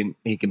going, he can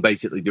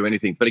basically do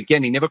anything. But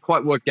again, he never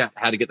quite worked out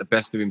how to get the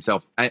best of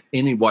himself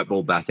in white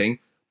ball batting.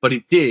 But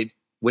he did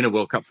win a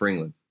World Cup for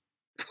England.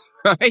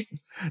 Right?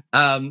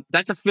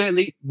 That's a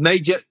fairly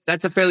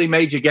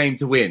major game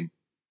to win.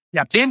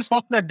 Yeah, James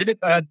Faulkner did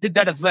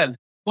that as well.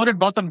 So did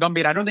Gautam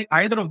Gambhir. I don't think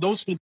either of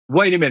those two.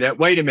 Wait a minute.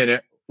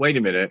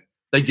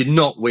 They did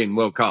not win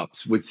World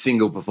Cups with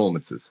single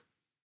performances.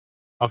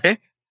 Okay.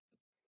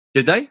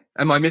 Did they?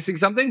 Am I missing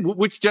something?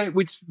 Which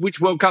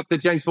World Cup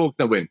did James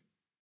Faulkner win?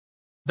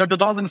 The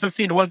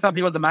 2016 World Cup,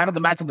 he was the man of the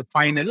match in the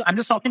final. I'm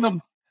just talking about...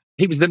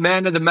 He was the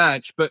man of the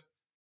match, but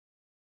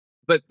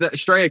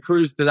Australia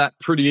cruised to that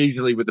pretty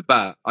easily with the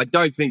bat. I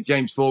don't think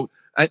James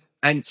Faulkner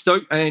and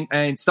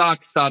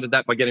Stark started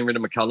that by getting rid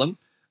of McCullum.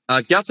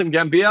 Gautam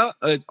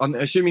Gambhir, I'm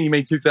assuming you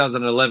mean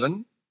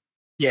 2011.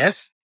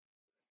 Yes.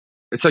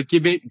 So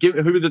give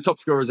who were the top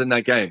scorers in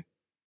that game?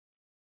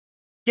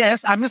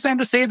 Yes, I'm just trying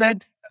to say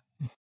that.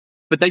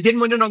 But they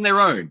didn't win it on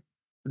their own.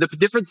 The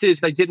difference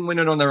is they didn't win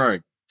it on their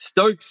own.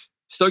 Stokes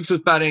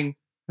was batting.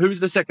 Who's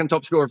the second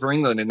top scorer for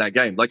England in that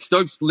game? Like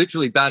Stokes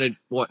literally batted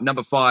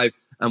number 5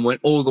 and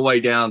went all the way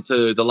down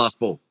to the last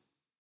ball.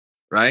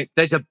 Right?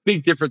 There's a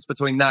big difference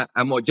between that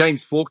and what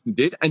James Faulkner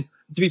did. And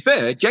to be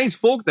fair, James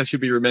Faulkner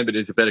should be remembered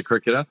as a better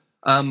cricketer.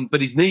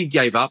 But his knee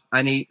gave up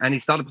and he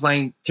started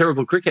playing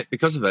terrible cricket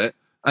because of it.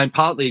 And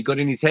partly it got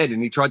in his head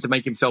and he tried to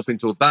make himself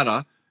into a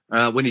batter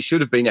when he should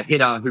have been a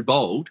hitter who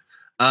bowled.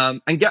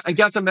 And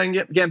Gautam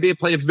Gambhir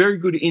played a very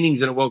good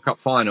innings in a World Cup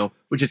final,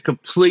 which is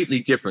completely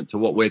different to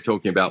what we're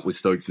talking about with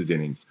Stokes'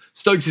 innings.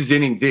 Stokes'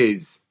 innings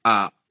is,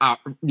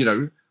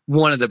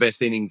 one of the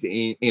best innings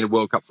in a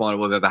World Cup final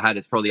we've ever had.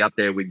 It's probably up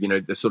there with,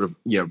 the sort of,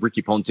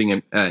 Ricky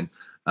Ponting and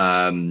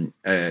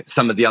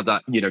some of the other,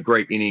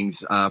 great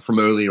innings from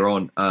earlier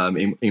on.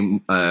 I'm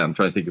trying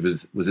to think of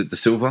was it De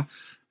Silva?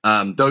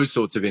 Those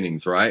sorts of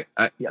innings, right?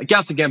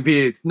 Gautam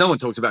Gambhir's, no one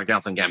talks about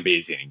Gautam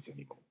Gambhir's innings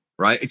anymore.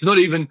 Right? It's not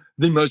even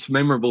the most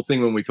memorable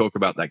thing when we talk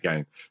about that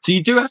game. So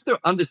you do have to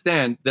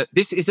understand that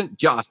this isn't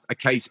just a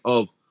case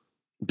of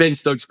Ben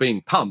Stokes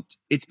being pumped.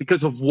 It's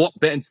because of what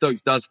Ben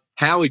Stokes does,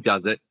 how he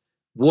does it,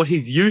 what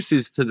his use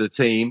is to the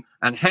team,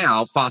 and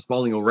how fast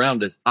bowling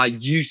all-rounders are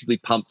usually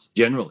pumped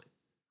generally,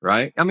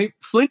 right? I mean,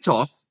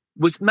 Flintoff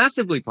was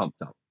massively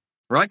pumped up,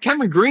 right?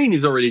 Cameron Green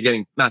is already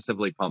getting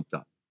massively pumped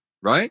up,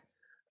 right?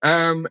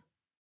 So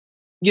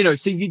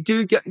you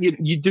do get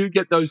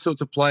those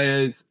sorts of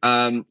players.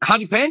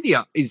 Hardik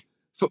Pandya is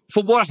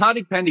for what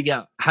Hardik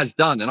Pandya has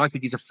done, and I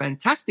think he's a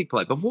fantastic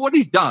player. But for what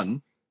he's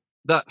done,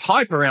 the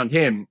hype around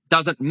him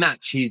doesn't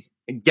match his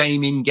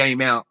game in, game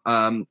out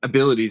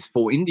abilities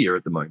for India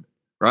at the moment,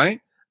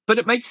 right? But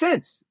it makes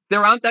sense.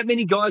 There aren't that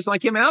many guys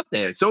like him out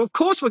there, so of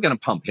course we're going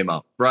to pump him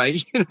up,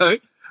 right?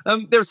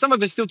 There are some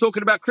of us still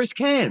talking about Chris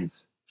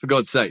Cairns, for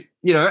God's sake,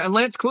 and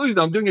Lance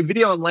Klusener. I'm doing a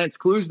video on Lance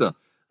Klusener.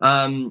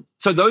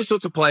 So those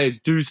sorts of players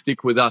do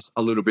stick with us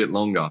a little bit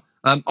longer.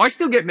 I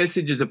still get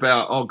messages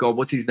about, oh God,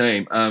 what's his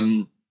name?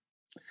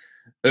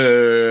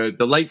 The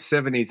late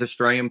 70s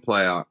Australian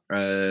player,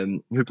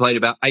 who played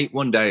about 8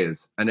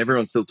 one-dayers and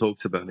everyone still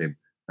talks about him.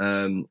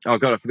 Oh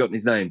God, I've forgotten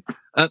his name.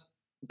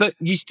 But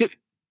you still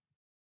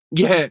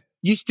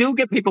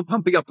get people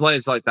pumping up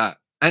players like that.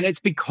 And it's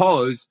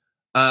because,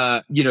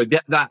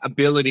 that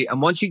ability.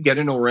 And once you get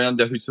an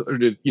all-rounder who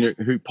sort of,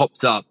 who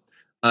pops up,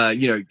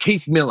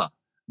 Keith Miller,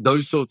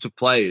 those sorts of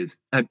players,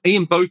 and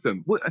Ian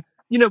Botham. We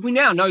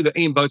now know that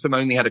Ian Botham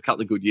only had a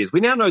couple of good years. We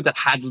now know that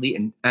Hadley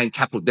and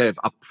Kapil Dev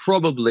are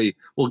probably,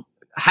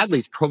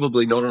 Hadley's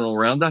probably not an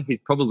all-rounder.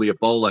 He's probably a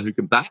bowler who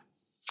can bat.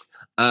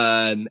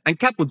 And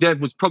Kapil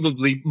Dev was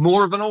probably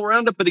more of an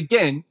all-rounder, but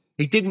again,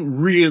 he didn't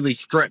really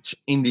stretch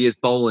India's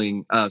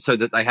bowling so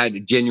that they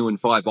had genuine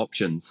 5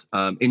 options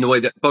in the way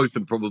that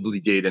Botham probably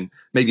did, and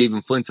maybe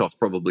even Flintoff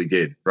probably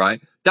did,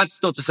 right?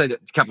 That's not to say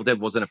that Kapil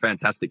Dev wasn't a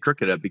fantastic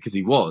cricketer, because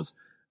he was.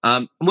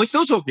 And we're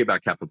still talking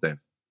about Kapil Dev,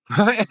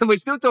 right? And we're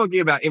still talking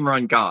about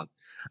Imran Khan.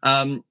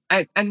 And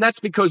that's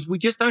because we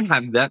just don't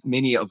have that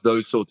many of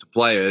those sorts of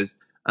players,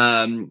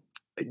 available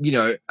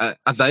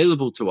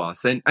to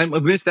us. And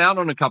we've missed out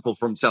on a couple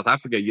from South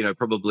Africa,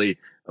 probably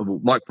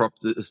Mike Prop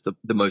is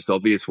the most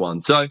obvious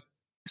one. So,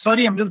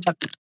 sorry,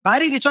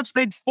 Barry Richards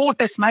played 4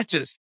 test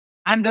matches,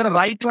 and they're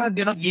right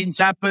to Ian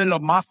Chappell or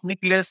Mark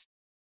Nicholas.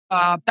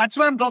 That's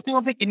why I'm talking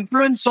about the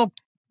influence of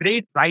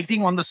great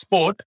writing on the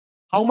sport.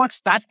 How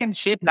much that can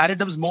shape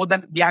narratives more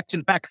than the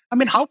actual fact. I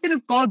mean, how can you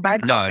call Barry?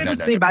 No.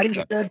 Barry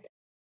Richards?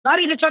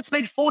 Barry Richards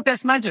played 4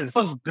 test matches. It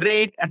was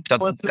great. And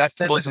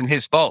that wasn't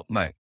his fault,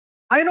 mate.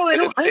 I know.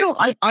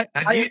 I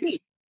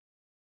agree.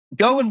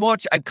 Go and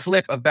watch a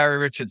clip of Barry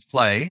Richards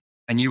play,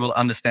 and you will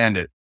understand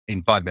it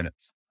in 5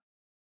 minutes.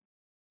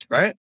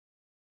 Right?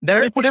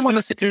 There, put him on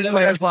the situation.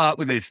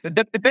 With this.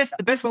 The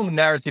best form of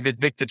narrative is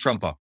Victor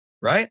Trumper,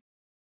 right?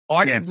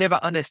 I can never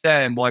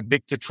understand why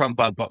Victor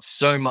Trumper got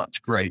so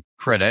much great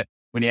credit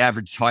when he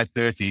averaged high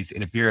 30s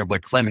in a period where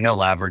Clem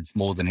Hill averaged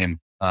more than him,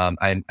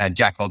 and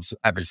Jack Hobbs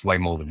averaged way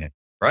more than him,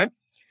 right?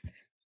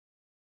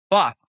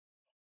 But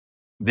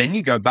then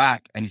you go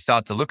back and you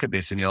start to look at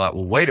this and you're like,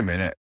 well, wait a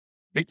minute.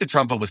 Victor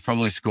Trumper was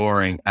probably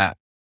scoring at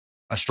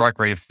a strike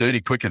rate of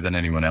 30 quicker than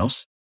anyone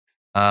else.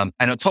 And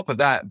on top of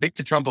that,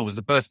 Victor Trumper was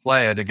the first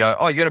player to go,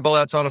 oh, you got a ball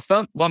outside of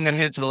stump? Well, I'm going to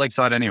hit it to the leg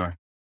side anyway.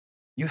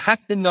 You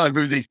have to know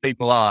who these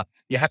people are.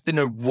 You have to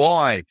know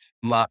why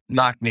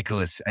Mark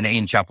Nicholas and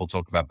Ian Chappell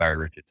talk about Barry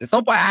Richards. It's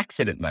not by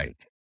accident, mate,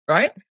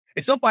 right?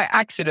 It's not by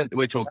accident that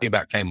we're talking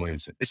about Kane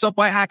Williamson. It's not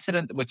by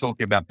accident that we're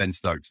talking about Ben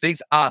Stokes.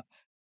 These are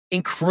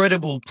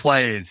incredible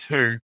players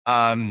who,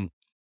 and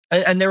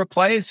there are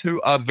players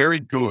who are very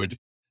good.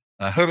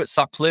 Herbert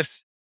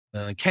Sutcliffe,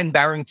 Ken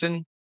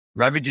Barrington,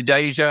 Ravi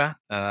Jadeja,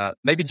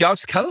 maybe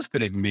Giles Cullis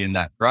could even be in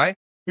that, right?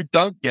 Who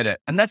don't get it.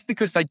 And that's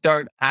because they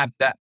don't have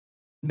that,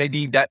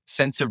 maybe that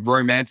sense of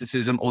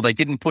romanticism, or they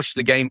didn't push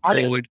the game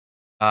forward,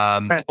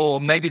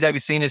 or maybe they were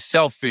seen as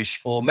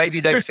selfish, or maybe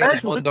they were seen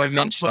as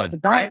one-dimensional.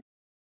 Right?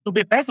 To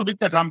be fair to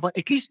Victor Trumper,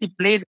 at least he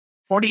played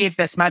 48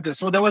 test matches.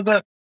 So there was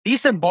a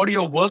decent body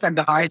of work at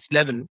the highest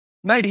level.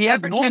 Mate, he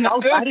had in the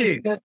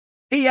 30s.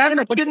 He had in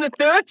the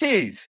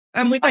 30s.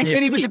 And we think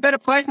he was a better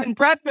player than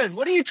Bradman.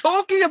 What are you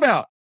talking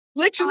about?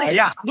 Literally,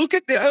 look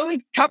at the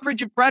early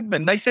coverage of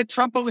Bradman. They said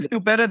Trumper was still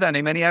better than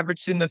him, and he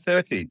averaged in the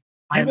 30s.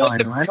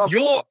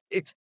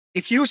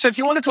 If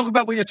you want to talk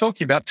about what you're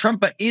talking about,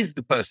 Trumper is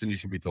the person you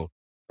should be talking,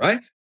 right?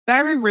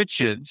 Barry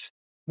Richards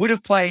would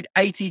have played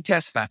 80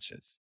 test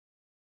matches.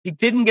 He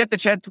didn't get the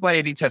chance to play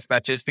 80 test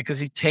matches because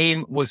his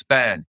team was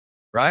bad,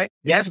 right?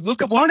 Yes,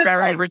 look at what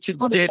Barry Richards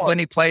did when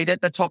he played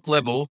at the top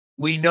level.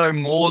 We know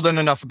more than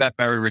enough about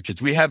Barry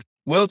Richards. We have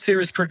World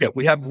Series cricket.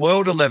 We have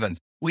World 11s.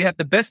 We have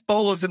the best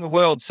bowlers in the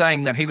world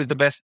saying that he was the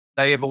best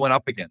they ever went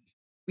up against.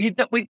 We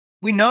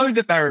know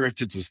that Barry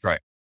Richards was great.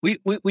 We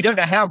don't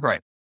know how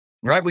great,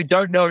 right? We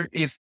don't know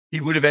if he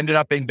would have ended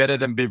up being better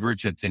than Viv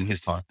Richards in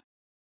his time.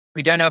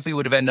 We don't know if he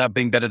would have ended up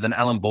being better than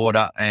Alan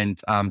Border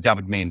and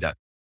David Mendo,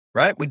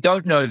 right? We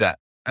don't know that.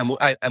 And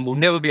we'll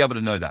never be able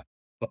to know that.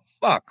 But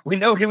fuck, we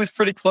know he was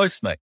pretty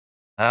close, mate.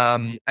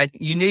 And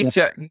you need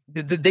to,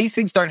 these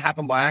things don't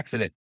happen by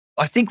accident.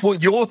 I think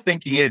what you're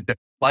thinking is that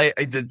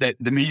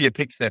the media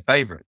picks their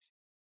favorites.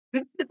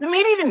 The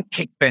media didn't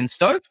pick Ben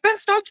Stokes. Ben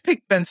Stokes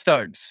picked Ben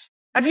Stokes.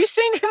 Have you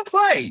seen him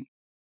play?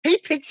 He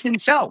picks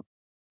himself.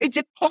 It's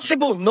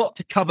impossible not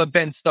to cover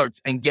Ben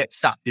Stokes and get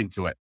sucked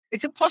into it.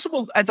 It's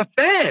impossible as a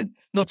fan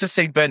not to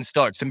see Ben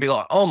Stokes and be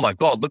like, oh my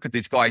God, look at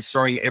this guy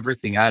throwing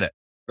everything at it,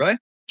 right?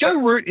 Joe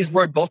Root is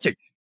robotic,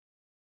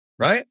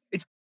 right?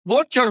 It's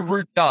what Joe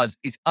Root does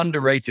is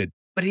underrated,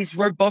 but he's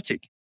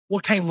robotic.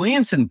 What Kane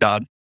Williamson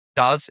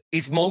does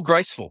is more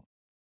graceful.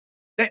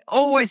 That's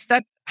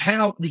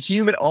how the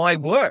human eye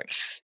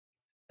works.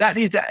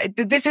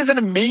 This isn't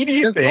a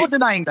media thing. You're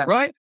denying that,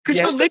 right? Because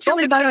you're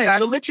literally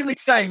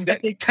saying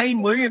that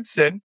Kane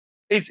Williamson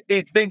is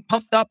being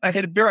puffed up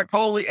ahead of Virat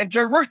Kohli and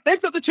Joe Root.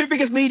 They've got the two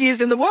biggest medias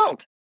in the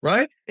world,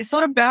 right? It's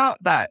not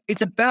about that.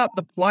 It's about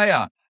the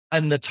player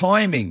and the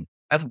timing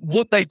and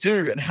what they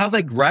do and how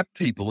they grab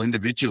people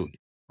individually,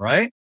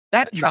 right?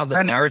 That's how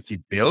the narrative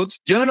builds.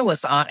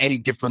 Journalists aren't any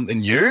different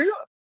than you.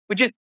 We're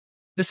just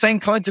the same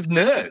kinds of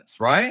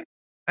nerds, right?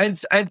 And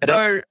so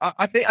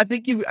I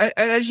think you,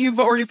 as you've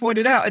already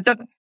pointed out, it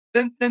doesn't.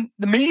 Then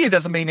the media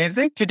doesn't mean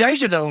anything.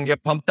 Jadeja doesn't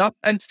get pumped up,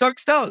 and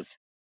Stokes does.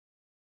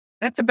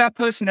 That's about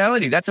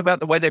personality. That's about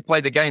the way they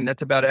play the game.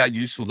 That's about how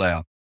useful they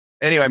are.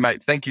 Anyway,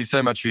 mate, thank you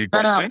so much for your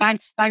question.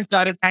 Thanks,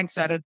 Jared. Thanks,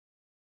 Jared.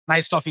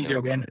 Nice talking to you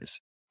again.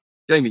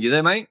 Jamie, you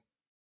there, mate?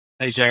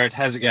 Hey, Jared.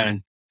 How's it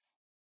going?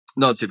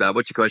 Not too bad.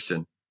 What's your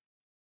question?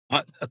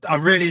 I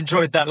really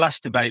enjoyed that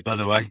last debate, by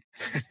the way.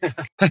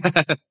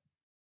 That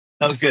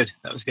was good.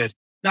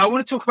 Now, I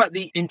want to talk about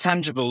the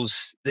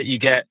intangibles that you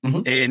get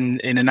in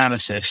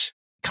analysis.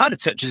 Kind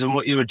of touches on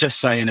what you were just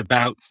saying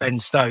about Ben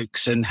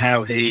Stokes and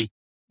how the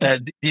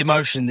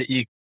emotion that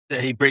he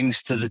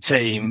brings to the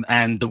team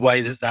and the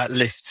way that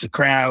lifts a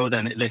crowd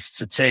and it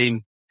lifts a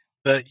team.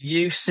 But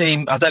you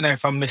seem, I don't know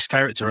if I'm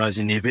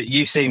mischaracterizing you, but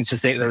you seem to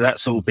think that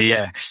that's all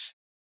BS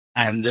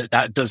and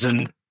that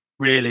doesn't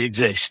really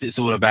exist. It's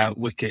all about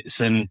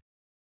wickets and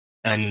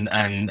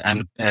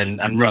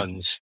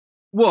runs.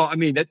 Well, I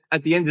mean,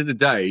 at the end of the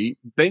day,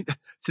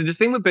 so the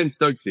thing with Ben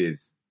Stokes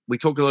is we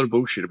talk a lot of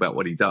bullshit about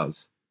what he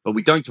does, but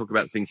we don't talk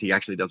about the things he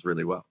actually does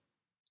really well,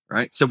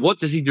 right? So what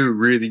does he do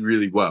really,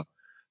 really well?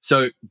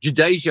 So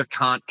Jadeja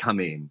can't come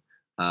in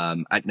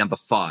at number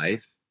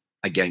 5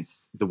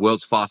 against the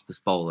world's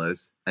fastest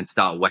bowlers and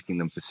start whacking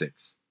them for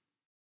 6,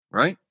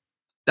 right?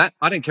 That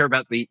I don't care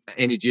about the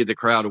energy of the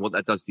crowd or what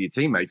that does to your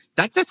teammates.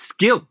 That's a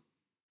skill,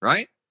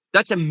 right?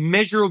 That's a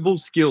measurable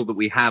skill that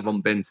we have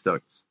on Ben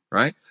Stokes,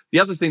 right? The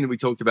other thing that we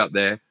talked about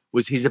there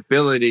was his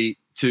ability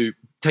to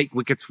take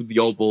wickets with the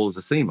old ball as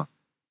a seamer.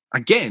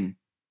 Again,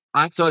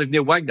 outside of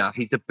Neil Wagner,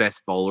 he's the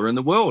best bowler in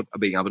the world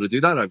of being able to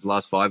do that over the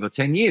last 5 or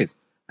 10 years.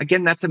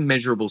 Again, that's a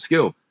measurable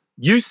skill.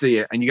 you see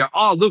it and you go,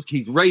 oh, look,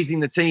 he's raising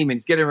the team and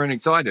he's getting everyone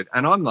excited.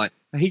 And I'm like,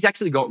 he's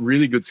actually got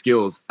really good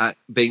skills at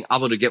being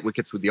able to get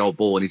wickets with the old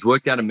ball. And he's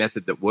worked out a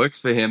method that works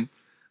for him.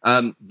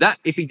 That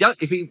if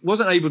he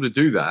wasn't able to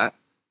do that,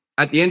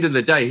 at the end of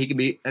the day, he can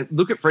be,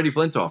 look at Freddie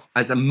Flintoff,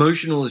 as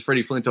emotional as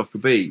Freddie Flintoff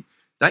could be.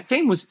 That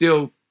team was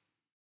still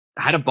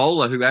had a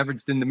bowler who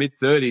averaged in the mid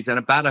 30s and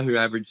a batter who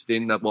averaged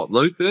in the,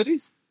 low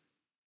 30s.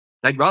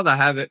 They'd rather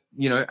have it,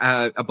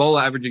 a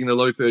bowler averaging in the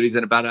low 30s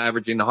and a batter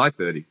averaging in the high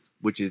 30s,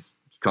 which is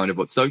kind of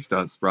what Stokes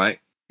does, right?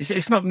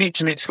 It's not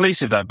mutually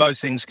exclusive, though. Both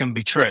things can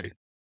be true.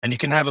 And you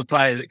can have a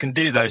player that can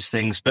do those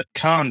things, but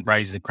can't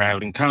raise the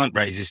crowd and can't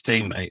raise his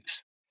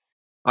teammates.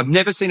 I've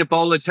never seen a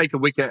bowler take a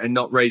wicket and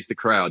not raise the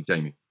crowd,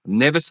 Jamie. I've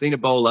never seen a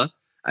bowler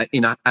at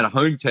a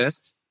home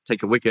test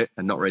take a wicket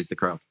and not raise the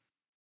crowd.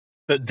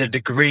 But the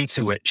degree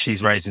to which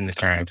he's raising the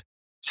crowd.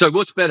 So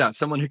what's better?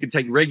 Someone who can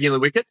take regular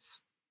wickets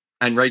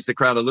and raise the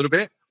crowd a little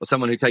bit, or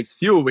someone who takes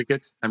fewer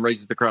wickets and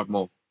raises the crowd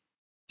more?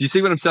 Do you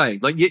see what I'm saying?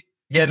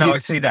 I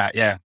see that,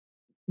 yeah.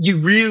 You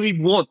really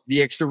want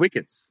the extra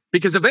wickets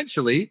because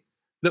eventually,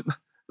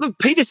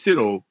 Peter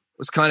Siddle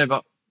was kind of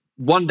a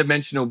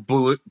one-dimensional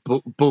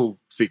bull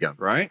figure,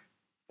 right,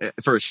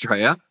 for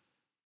Australia.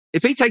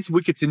 If he takes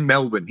wickets in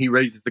Melbourne, he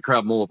raises the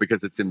crowd more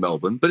because it's in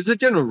Melbourne. But as a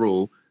general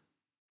rule,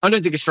 I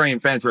don't think Australian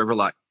fans were ever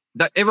like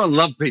that. Everyone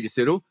loved Peter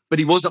Siddle, but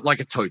he wasn't like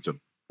a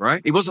totem,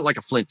 right? He wasn't like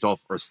a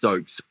Flintoff or a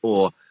Stokes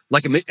or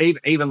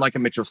even like a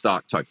Mitchell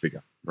Starc type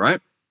figure, right?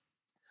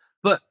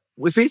 But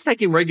if he's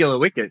taking regular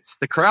wickets,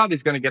 the crowd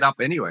is going to get up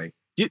anyway.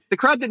 The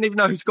crowd didn't even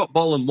know who Scott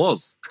Boland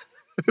was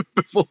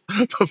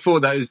before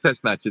those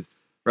test matches,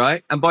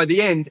 right? And by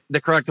the end,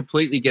 the crowd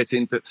completely gets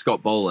into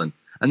Scott Boland.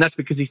 And that's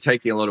because he's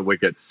taking a lot of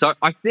wickets. So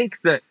I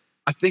think that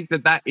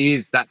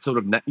is that sort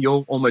of,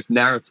 you're almost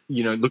narrative,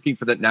 looking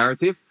for that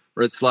narrative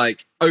where it's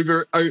like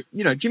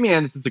Jimmy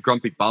Anderson's a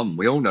grumpy bum.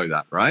 We all know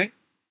that, right?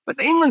 But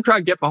the England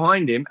crowd get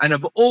behind him and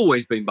have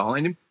always been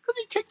behind him because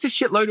he takes a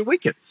shitload of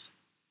wickets,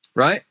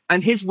 right?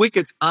 And his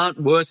wickets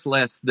aren't worth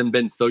less than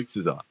Ben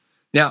Stokes's are.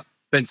 Now,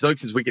 Ben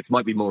Stokes's wickets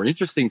might be more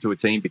interesting to a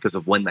team because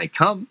of when they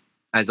come.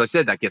 As I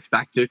said, that gets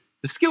back to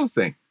the skill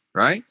thing,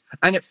 right?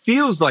 And it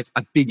feels like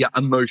a bigger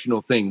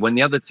emotional thing when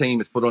the other team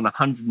has put on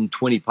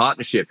 120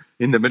 partnership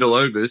in the middle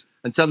overs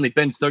and suddenly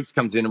Ben Stokes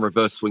comes in and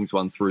reverse swings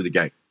one through the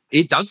gate.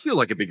 It does feel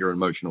like a bigger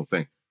emotional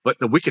thing, but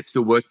the wicket's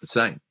still worth the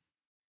same.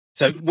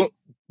 So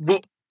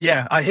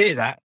yeah, I hear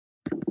that.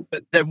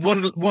 But then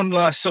one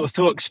last sort of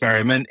thought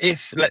experiment.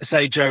 If, let's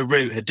say, Joe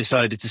Root had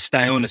decided to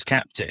stay on as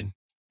captain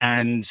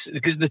and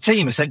because the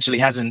team essentially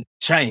hasn't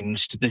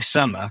changed this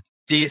summer,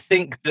 do you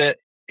think that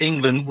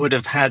England would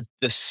have had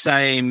the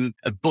same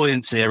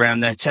buoyancy around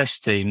their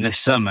test team this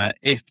summer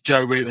if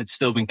Joe Root had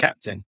still been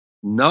captain?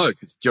 No,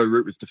 because Joe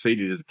Root was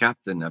defeated as a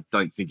captain. I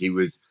don't think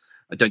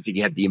he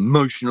had the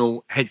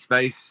emotional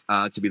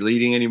headspace to be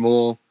leading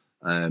anymore.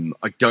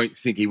 I don't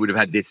think he would have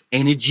had this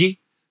energy.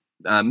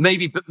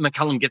 Maybe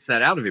McCullum gets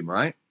that out of him,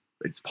 right?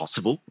 It's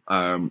possible.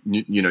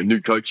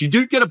 New coach. You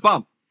do get a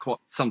bump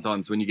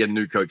sometimes when you get a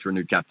new coach or a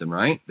new captain,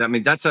 right? I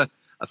mean, that's a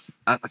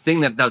thing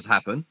that does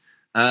happen.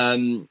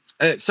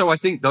 So I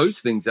think those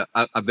things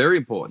are very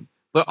important.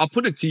 But I'll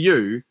put it to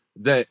you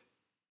that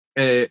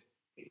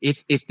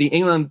if the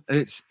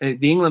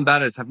England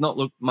batters have not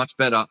looked much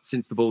better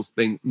since the ball's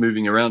been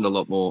moving around a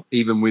lot more,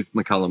 even with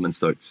McCullum and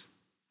Stokes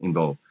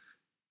involved.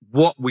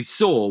 What we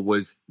saw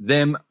was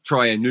them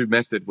try a new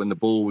method when the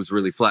ball was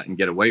really flat and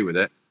get away with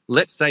it.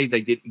 Let's say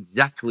they did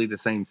exactly the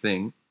same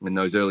thing in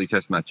those early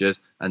test matches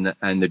and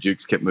the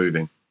Dukes kept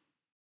moving,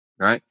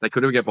 right? They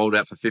could have got bowled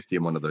out for 50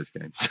 in one of those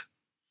games,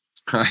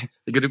 right?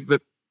 They could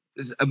have,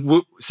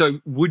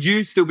 so would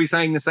you still be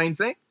saying the same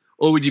thing?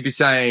 Or would you be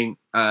saying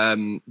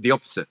the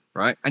opposite,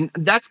 right? And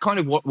that's kind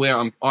of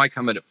where I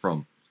come at it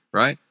from,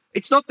 right?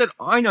 It's not that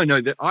I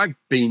know that I've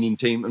been in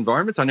team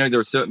environments. I know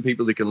there are certain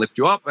people who can lift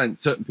you up and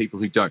certain people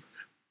who don't.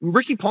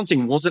 Ricky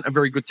Ponting wasn't a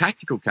very good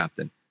tactical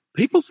captain.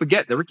 People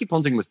forget that Ricky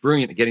Ponting was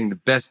brilliant at getting the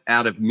best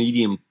out of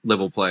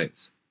medium-level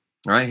players,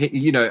 right? I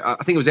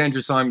think it was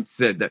Andrew Symonds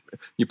said that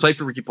you played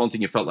for Ricky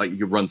Ponting, you felt like you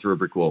could run through a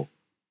brick wall,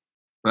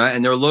 right?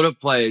 And there are a lot of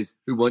players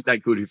who weren't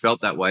that good who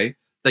felt that way.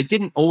 They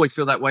didn't always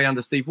feel that way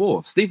under Steve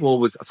Waugh. Steve Waugh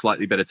was a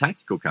slightly better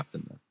tactical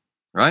captain, though,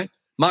 right?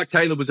 Mark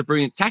Taylor was a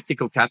brilliant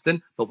tactical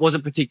captain, but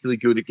wasn't particularly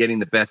good at getting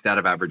the best out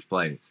of average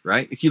players,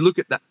 right? If you look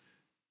at that,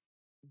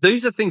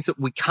 these are things that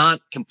we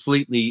can't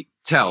completely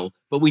tell,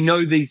 but we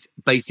know these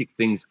basic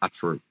things are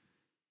true.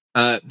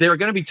 There are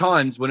going to be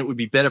times when it would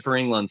be better for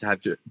England to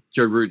have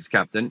Joe Root as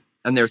captain,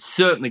 and there are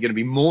certainly going to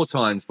be more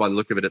times, by the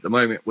look of it at the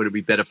moment, where it would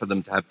be better for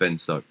them to have Ben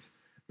Stokes.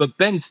 But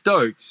Ben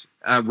Stokes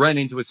ran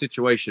into a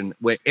situation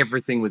where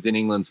everything was in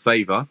England's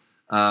favour,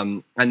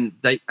 and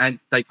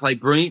they play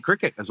brilliant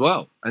cricket as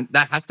well. And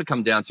that has to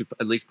come down to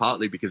at least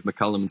partly because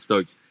McCullum and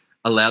Stokes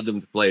allowed them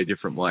to play a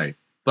different way.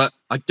 But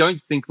I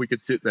don't think we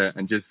could sit there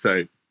and just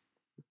say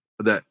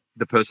that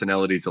the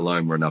personalities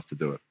alone were enough to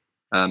do it.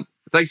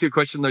 Thanks for your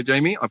question, though,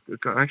 Jamie. I've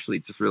actually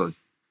just realised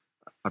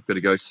I've got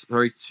to go.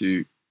 Sorry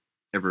to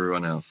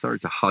everyone else. Sorry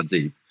to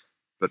Hardeep.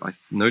 But I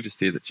noticed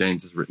here that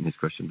James has written his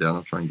question down.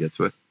 I'll try and get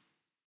to it.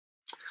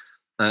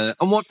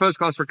 On what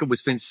first-class record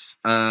was Finch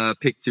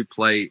picked to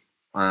play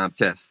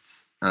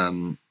tests?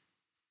 No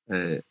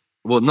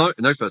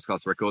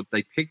first-class record.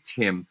 They picked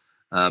him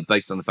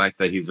based on the fact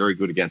that he was very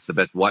good against the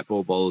best white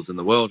ball bowlers in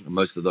the world, and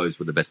most of those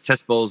were the best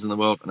test bowlers in the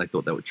world, and they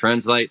thought that would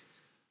translate.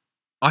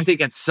 I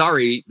think at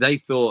Surrey, they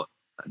thought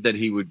that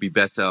he would be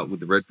better with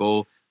the red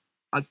ball.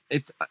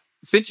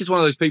 Finch is one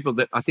of those people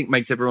that I think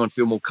makes everyone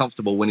feel more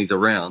comfortable when he's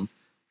around,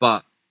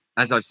 but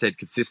as I've said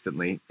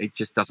consistently, it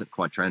just doesn't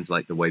quite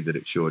translate the way that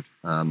it should.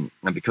 And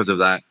because of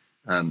that,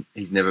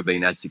 he's never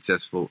been as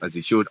successful as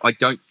he should. I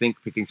don't think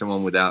picking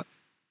someone without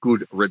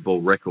good red ball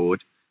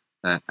record,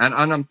 and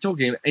I'm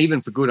talking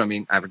even for good, I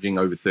mean averaging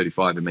over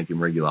 35 and making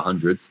regular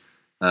hundreds,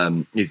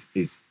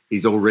 is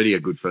already a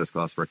good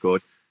first-class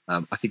record.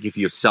 I think if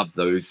you sub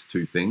those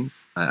two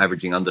things,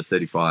 averaging under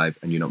 35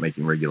 and you're not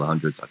making regular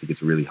hundreds, I think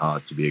it's really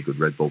hard to be a good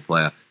red ball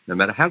player, no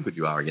matter how good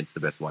you are against the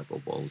best white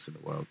ball bowlers in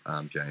the world,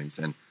 James.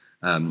 And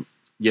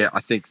I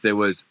think there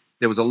was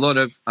a lot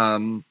of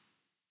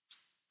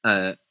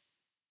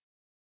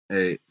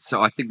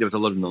so I think there was a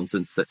lot of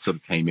nonsense that sort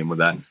of came in with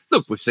that.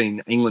 Look, we've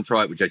seen England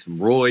try it with Jason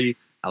Roy,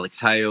 Alex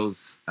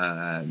Hales.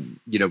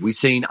 We've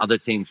seen other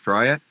teams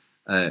try it.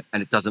 And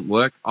it doesn't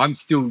work. I'm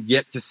still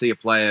yet to see a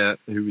player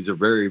who is a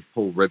very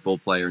poor red ball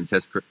player in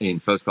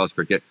first-class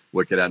cricket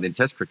work it out in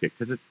Test cricket,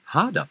 because it's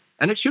harder,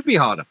 and it should be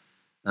harder.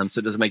 So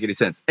it doesn't make any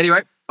sense.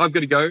 Anyway, I've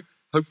got to go.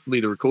 Hopefully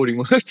the recording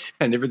worked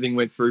and everything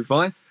went through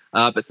fine.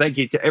 But thank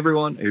you to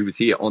everyone who was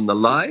here on the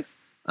live.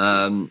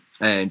 Remember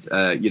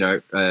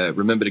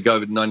to go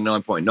over to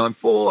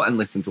 99.94 and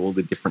listen to all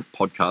the different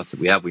podcasts that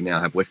we have. We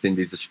now have West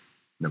Indies.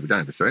 No, we don't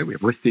have Australia. We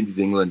have West Indies,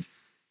 England,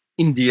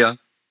 India,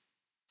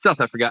 South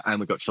Africa, and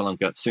we've got Sri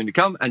Lanka soon to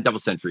come, and Double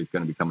Century is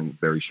going to be coming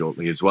very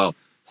shortly as well.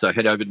 So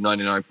head over to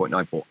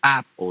 99.94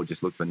 app, or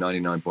just look for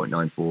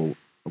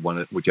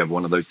 99.94, whichever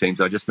one of those teams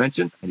I just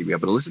mentioned, and you'll be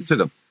able to listen to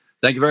them.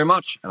 Thank you very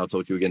much, and I'll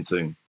talk to you again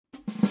soon.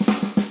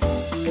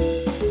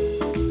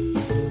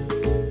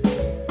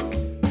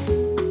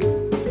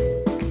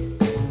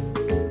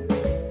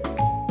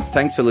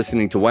 Thanks for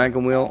listening to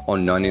Wagon Wheel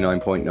on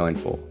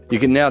 99.94. You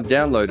can now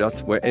download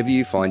us wherever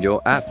you find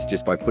your apps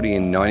just by putting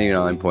in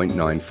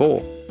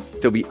 99.94.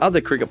 There'll be other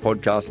cricket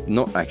podcasts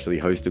not actually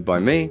hosted by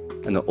me,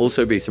 and there'll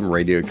also be some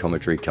radio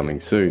commentary coming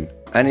soon.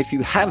 And if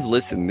you have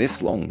listened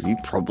this long, you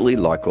probably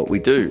like what we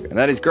do, and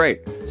that is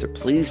great. So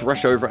please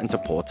rush over and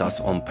support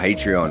us on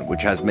Patreon,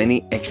 which has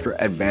many extra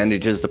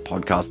advantages the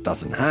podcast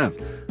doesn't have,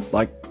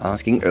 like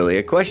asking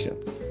earlier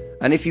questions.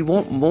 And if you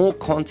want more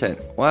content,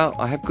 well,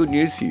 I have good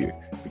news for you,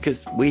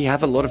 because we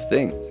have a lot of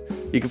things.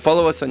 You can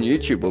follow us on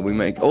YouTube, where we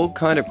make all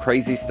kind of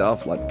crazy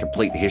stuff like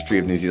complete history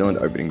of New Zealand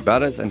opening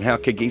batters and how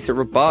Kagisa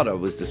Rabada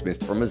was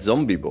dismissed from a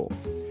zombie ball.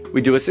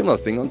 We do a similar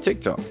thing on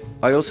TikTok.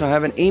 I also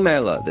have an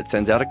emailer that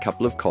sends out a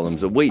couple of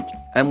columns a week,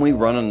 and we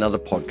run another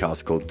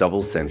podcast called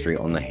Double Century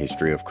on the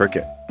history of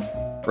cricket.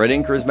 Red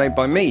Inker is made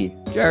by me,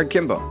 Jared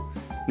Kimber.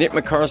 Nick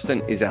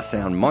McCorriston is our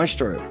sound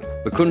maestro.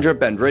 Mukundra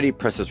Bandreddi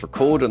presses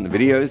record on the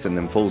videos and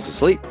then falls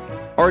asleep.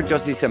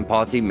 Orajossi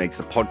Sempati makes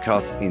the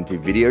podcast into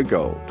video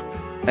gold.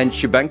 And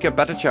Shubhanka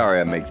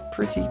Bhattacharya makes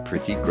pretty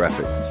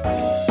graphics.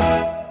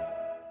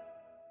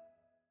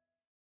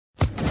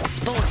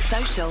 Sports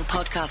Social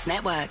Podcast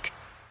Network.